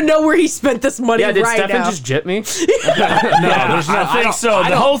 I need to know where he spent this money Yeah, did right Stefan now. just jit me? no, there's no. I think so.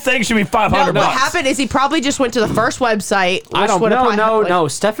 The whole thing should be $500. No, what happened is he probably just went to the first website. I don't- No.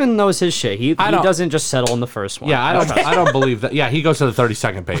 Stefan knows his shit. He don't- doesn't just settle on the first one. Yeah, I don't believe that. Yeah, he goes to the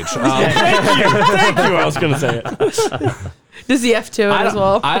 32nd page. Thank you. I was going to say it. Does he have to as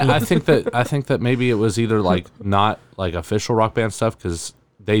well? I think that maybe it was either like not like official Rock Band stuff because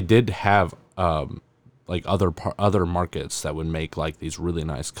they did have like other markets that would make like these really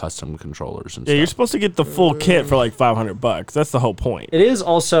nice custom controllers and Yeah, you're stuff. supposed to get the full kit for like $500. That's the whole point. It is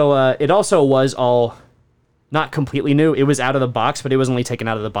also. It also was all not completely new. It was out of the box, but it was only taken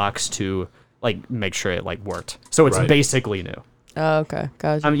out of the box to like make sure it like worked. So it's Right. basically new. Oh, okay,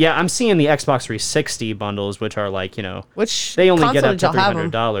 gotcha. Yeah, I'm seeing the Xbox 360 bundles, which are like Which they only console get up did to y'all have 'em?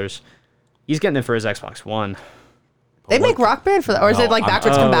 $300. He's getting it for his Xbox One. They make Rock Band for that, or is No, it like I'm-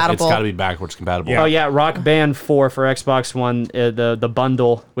 backwards It's compatible? got to be backwards compatible. Oh yeah, Rock Band 4 for Xbox One, the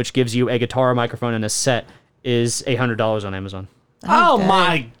bundle, which gives you a guitar, a microphone, and a set, is $800 on Amazon. Oh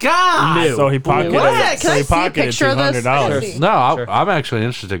my god! New. So he pocketed What is that? Can so I he see a pocketed picture of this? $200. No, I'm actually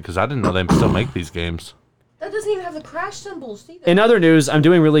interested because I didn't know they still make these games. That doesn't even have the crash symbols either. In other news, I'm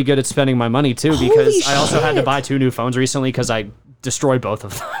doing really good at spending my money too because Holy I also had to shit. buy 2 new phones recently because I destroyed both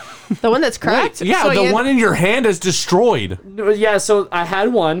of them. The one that's cracked. Yeah, So the you- one in your hand is destroyed. Yeah, so I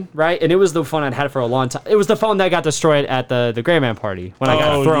had one, right? And it was the phone I'd had for a long time. It was the phone that got destroyed at the Grayman party when I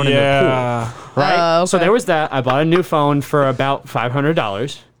got thrown in the pool. Right? So okay. there was that. I bought a new phone for about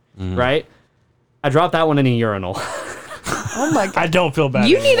 $500, right? I dropped that one in a urinal. Oh my god. I don't feel bad.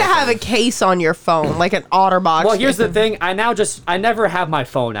 You need to anymore. have a case on your phone, like an OtterBox. Well, here's the thing. I never have my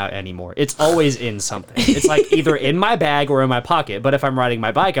phone out anymore. It's always in something. It's like either in my bag or in my pocket. But if I'm riding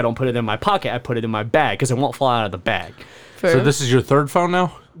my bike, I don't put it in my pocket. I put it in my bag because it won't fall out of the bag. So this is your third phone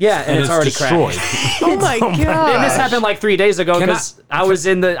now? Yeah, and it's already destroyed. cracked. Oh my And this god. happened like 3 days ago Can because I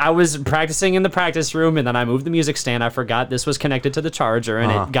was practicing in the practice room and then I moved the music stand. I forgot this was connected to the charger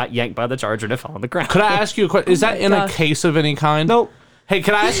and it got yanked by the charger and it fell on the ground. Could I ask you a question? Is that in a case of any kind? Nope. Hey,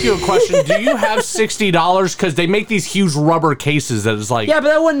 can I ask you a question? Do you have $60? Because they make these huge rubber cases that is like. Yeah, but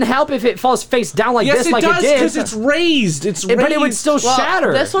that wouldn't help if it falls face down like yes, this, it like does it did. because it's raised. It's raised. But it would still Well,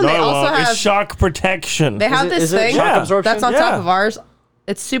 shatter. This one No, they it also won't. have. It's shock protection. They have Is it- this is it thing shock Yeah. absorption? that's on Yeah. top of ours.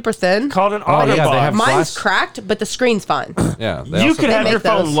 It's super thin. called an Oh, yeah, they OtterBox. have Mine's glass- cracked, but the screen's fine. Yeah. You also- could have make your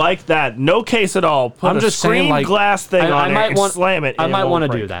phone those. like that, no case at all. Put I'm a just saying, screen like, glass thing on it and slam it. I and it might won't want to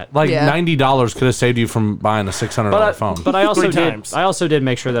break. do that. like Yeah. $90 could have saved you from buying a $600 phone. But I also 3 did. times. I also did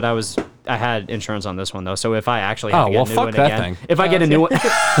make sure that I had insurance on this one though. So if I actually have Oh, to get well, a new fuck one that again, thing. if I get a new one,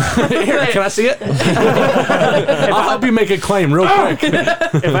 Here, can I see it? I'll help you make a claim real quick. if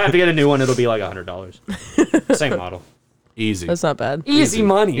I have to get a new one, it'll be like $100. Same model. Easy. That's not bad. Easy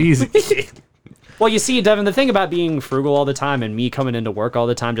money. Easy. Well, you see, Devin, the thing about being frugal all the time and me coming into work all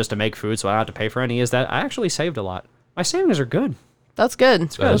the time just to make food so I don't have to pay for any is that I actually saved a lot. My savings are good. That's good.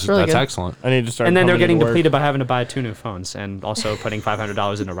 That's really That's good. excellent. I need to start. And then they're coming getting into work. depleted by having to buy 2 new phones and also putting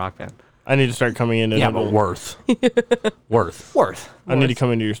 $500 into Rock Band. I need to start coming in. Yeah, but worth. Worth. Worth. I need to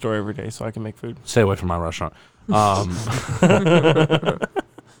come into your store every day so I can make food. Stay away from my restaurant.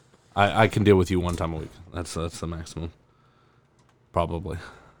 I can deal with you one time a week. That's the maximum. Probably.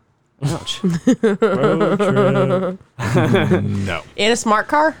 Ouch. Road trip. No. In a smart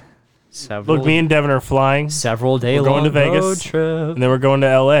car? Several, Look, me and Devin are flying, several day We're going long to Vegas. road trip. and then we're going to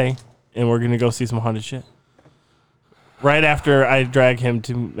LA, and we're gonna go see some haunted shit. Right after I drag him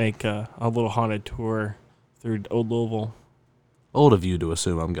to make a little haunted tour through Old Louisville. Old of you to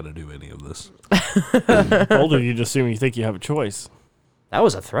assume I'm going to do any of this. Older, you just assume you think you have a choice. That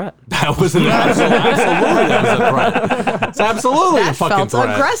was a threat. That was absolutely that was a threat. It's absolutely a That fucking felt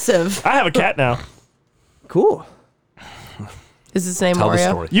threat. aggressive. I have a cat now. Cool. Is his name Tell the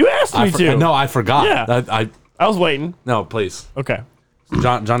Mario? story. You asked me to. No, I forgot. Yeah. I was waiting. No, please. Okay.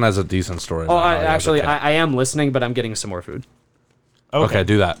 John has a decent story. Oh, about how he has a cat. I am listening, but I'm getting some more food. Okay,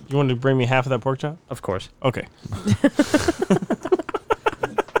 do that. You want to bring me half of that pork chop? Of course. Okay.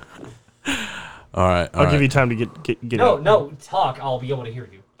 All right. I'll give you time to get out. No, talk. I'll be able to hear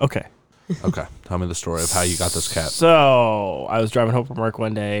you. Okay. Okay. Tell me the story of how you got this cat. So I was driving home from work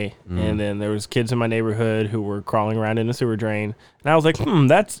one day, and then there was kids in my neighborhood who were crawling around in a sewer drain, and I was like,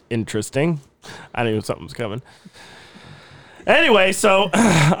 that's interesting. I knew something was coming. Anyway, so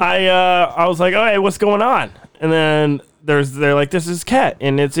I was like, hey, what's going on? And then they're like, this is cat,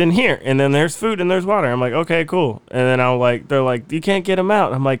 and it's in here, and then there's food and there's water. I'm like, okay, cool. And then they're like, you can't get him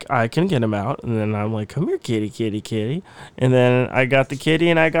out. I'm like, I can get him out. And then I'm like, come here, kitty, kitty, kitty. And then I got the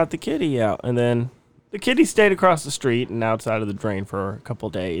kitty, and I got the kitty out. And then the kitty stayed across the street and outside of the drain for a couple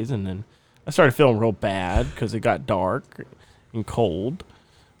days. And then I started feeling real bad because it got dark and cold.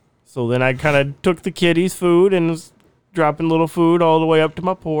 So then I kind of took the kitty's food and was dropping little food all the way up to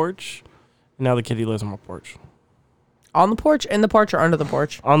my porch. And now the kitty lives on my porch. On the porch, in the porch, or under the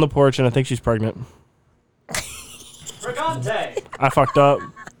porch? On the porch, and I think she's pregnant. I fucked up.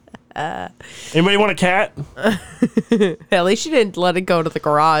 Anybody want a cat? At least you didn't let it go to the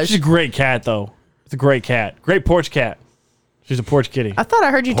garage. She's a great cat, though. It's a great cat. Great porch cat. She's a porch kitty. I thought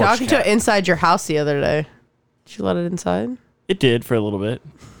I heard you Porch talking to cat. it inside your house the other day. Did you let it inside? It did for a little bit.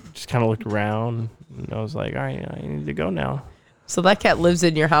 Just kind of looked around, and I was like, all right, I need to go now. So that cat lives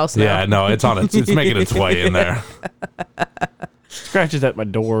in your house now. Yeah, no, it's making its way in there. Scratches at my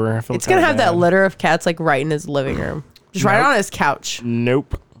door. I feel It's going to kinda have that bad. litter of cats like right in his living room. Just right on his couch.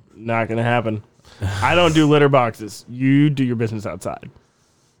 Nope. Not going to happen. I don't do litter boxes. You do your business outside.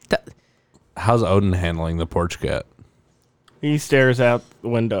 How's Odin handling the porch cat? He stares out the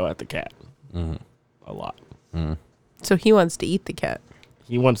window at the cat. A lot. So he wants to eat the cat.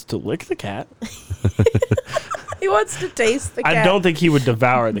 He wants to lick the cat. He wants to taste the cat. I don't think he would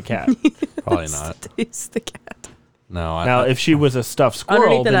devour the cat. Probably not. Taste the cat. No. Now, if she was a stuffed squirrel,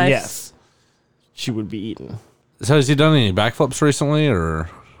 Underneath the then knife. yes, she would be eaten. So has he done any backflips recently, or?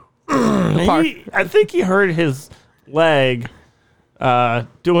 I think he hurt his leg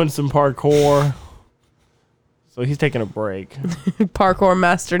doing some parkour, so he's taking a break. Parkour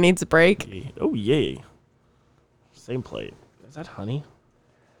master needs a break. Oh yay! Same plate. Is that honey?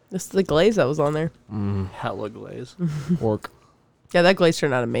 This is the glaze that was on there. Hella glaze. Pork. Yeah, that glaze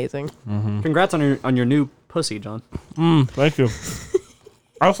turned out amazing. Congrats on your new pussy, John. Thank you.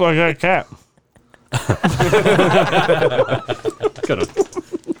 Also, I got a cat.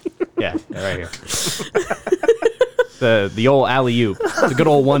 Yeah, right here. the old alley-oop. The good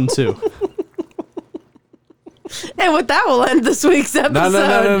old 1-2. And with that, we'll end this week's episode.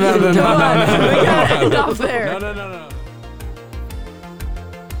 No. Come on. We gotta end off there. No.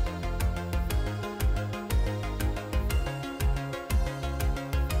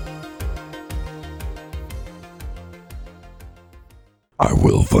 I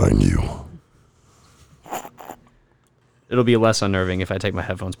will find you. It'll be less unnerving if I take my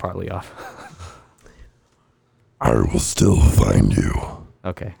headphones partly off. I will still find you.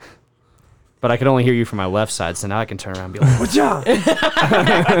 Okay. But I can only hear you from my left side, so now I can turn around and be like, "What's up?"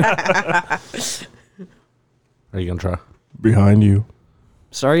 Are you gonna try? Behind you.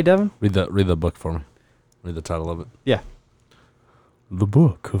 Sorry, Devin? Read the book for me. Read the title of it. Yeah. The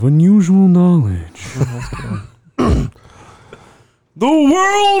Book of Unusual Knowledge. The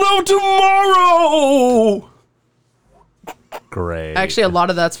world of tomorrow. Great. Actually, a lot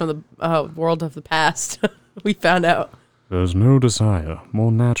of that's from the world of the past. We found out. There's no desire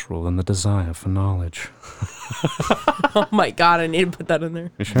more natural than the desire for knowledge. Oh my god, I need to put that in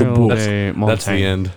there. Michel That's de the Montaigne. end.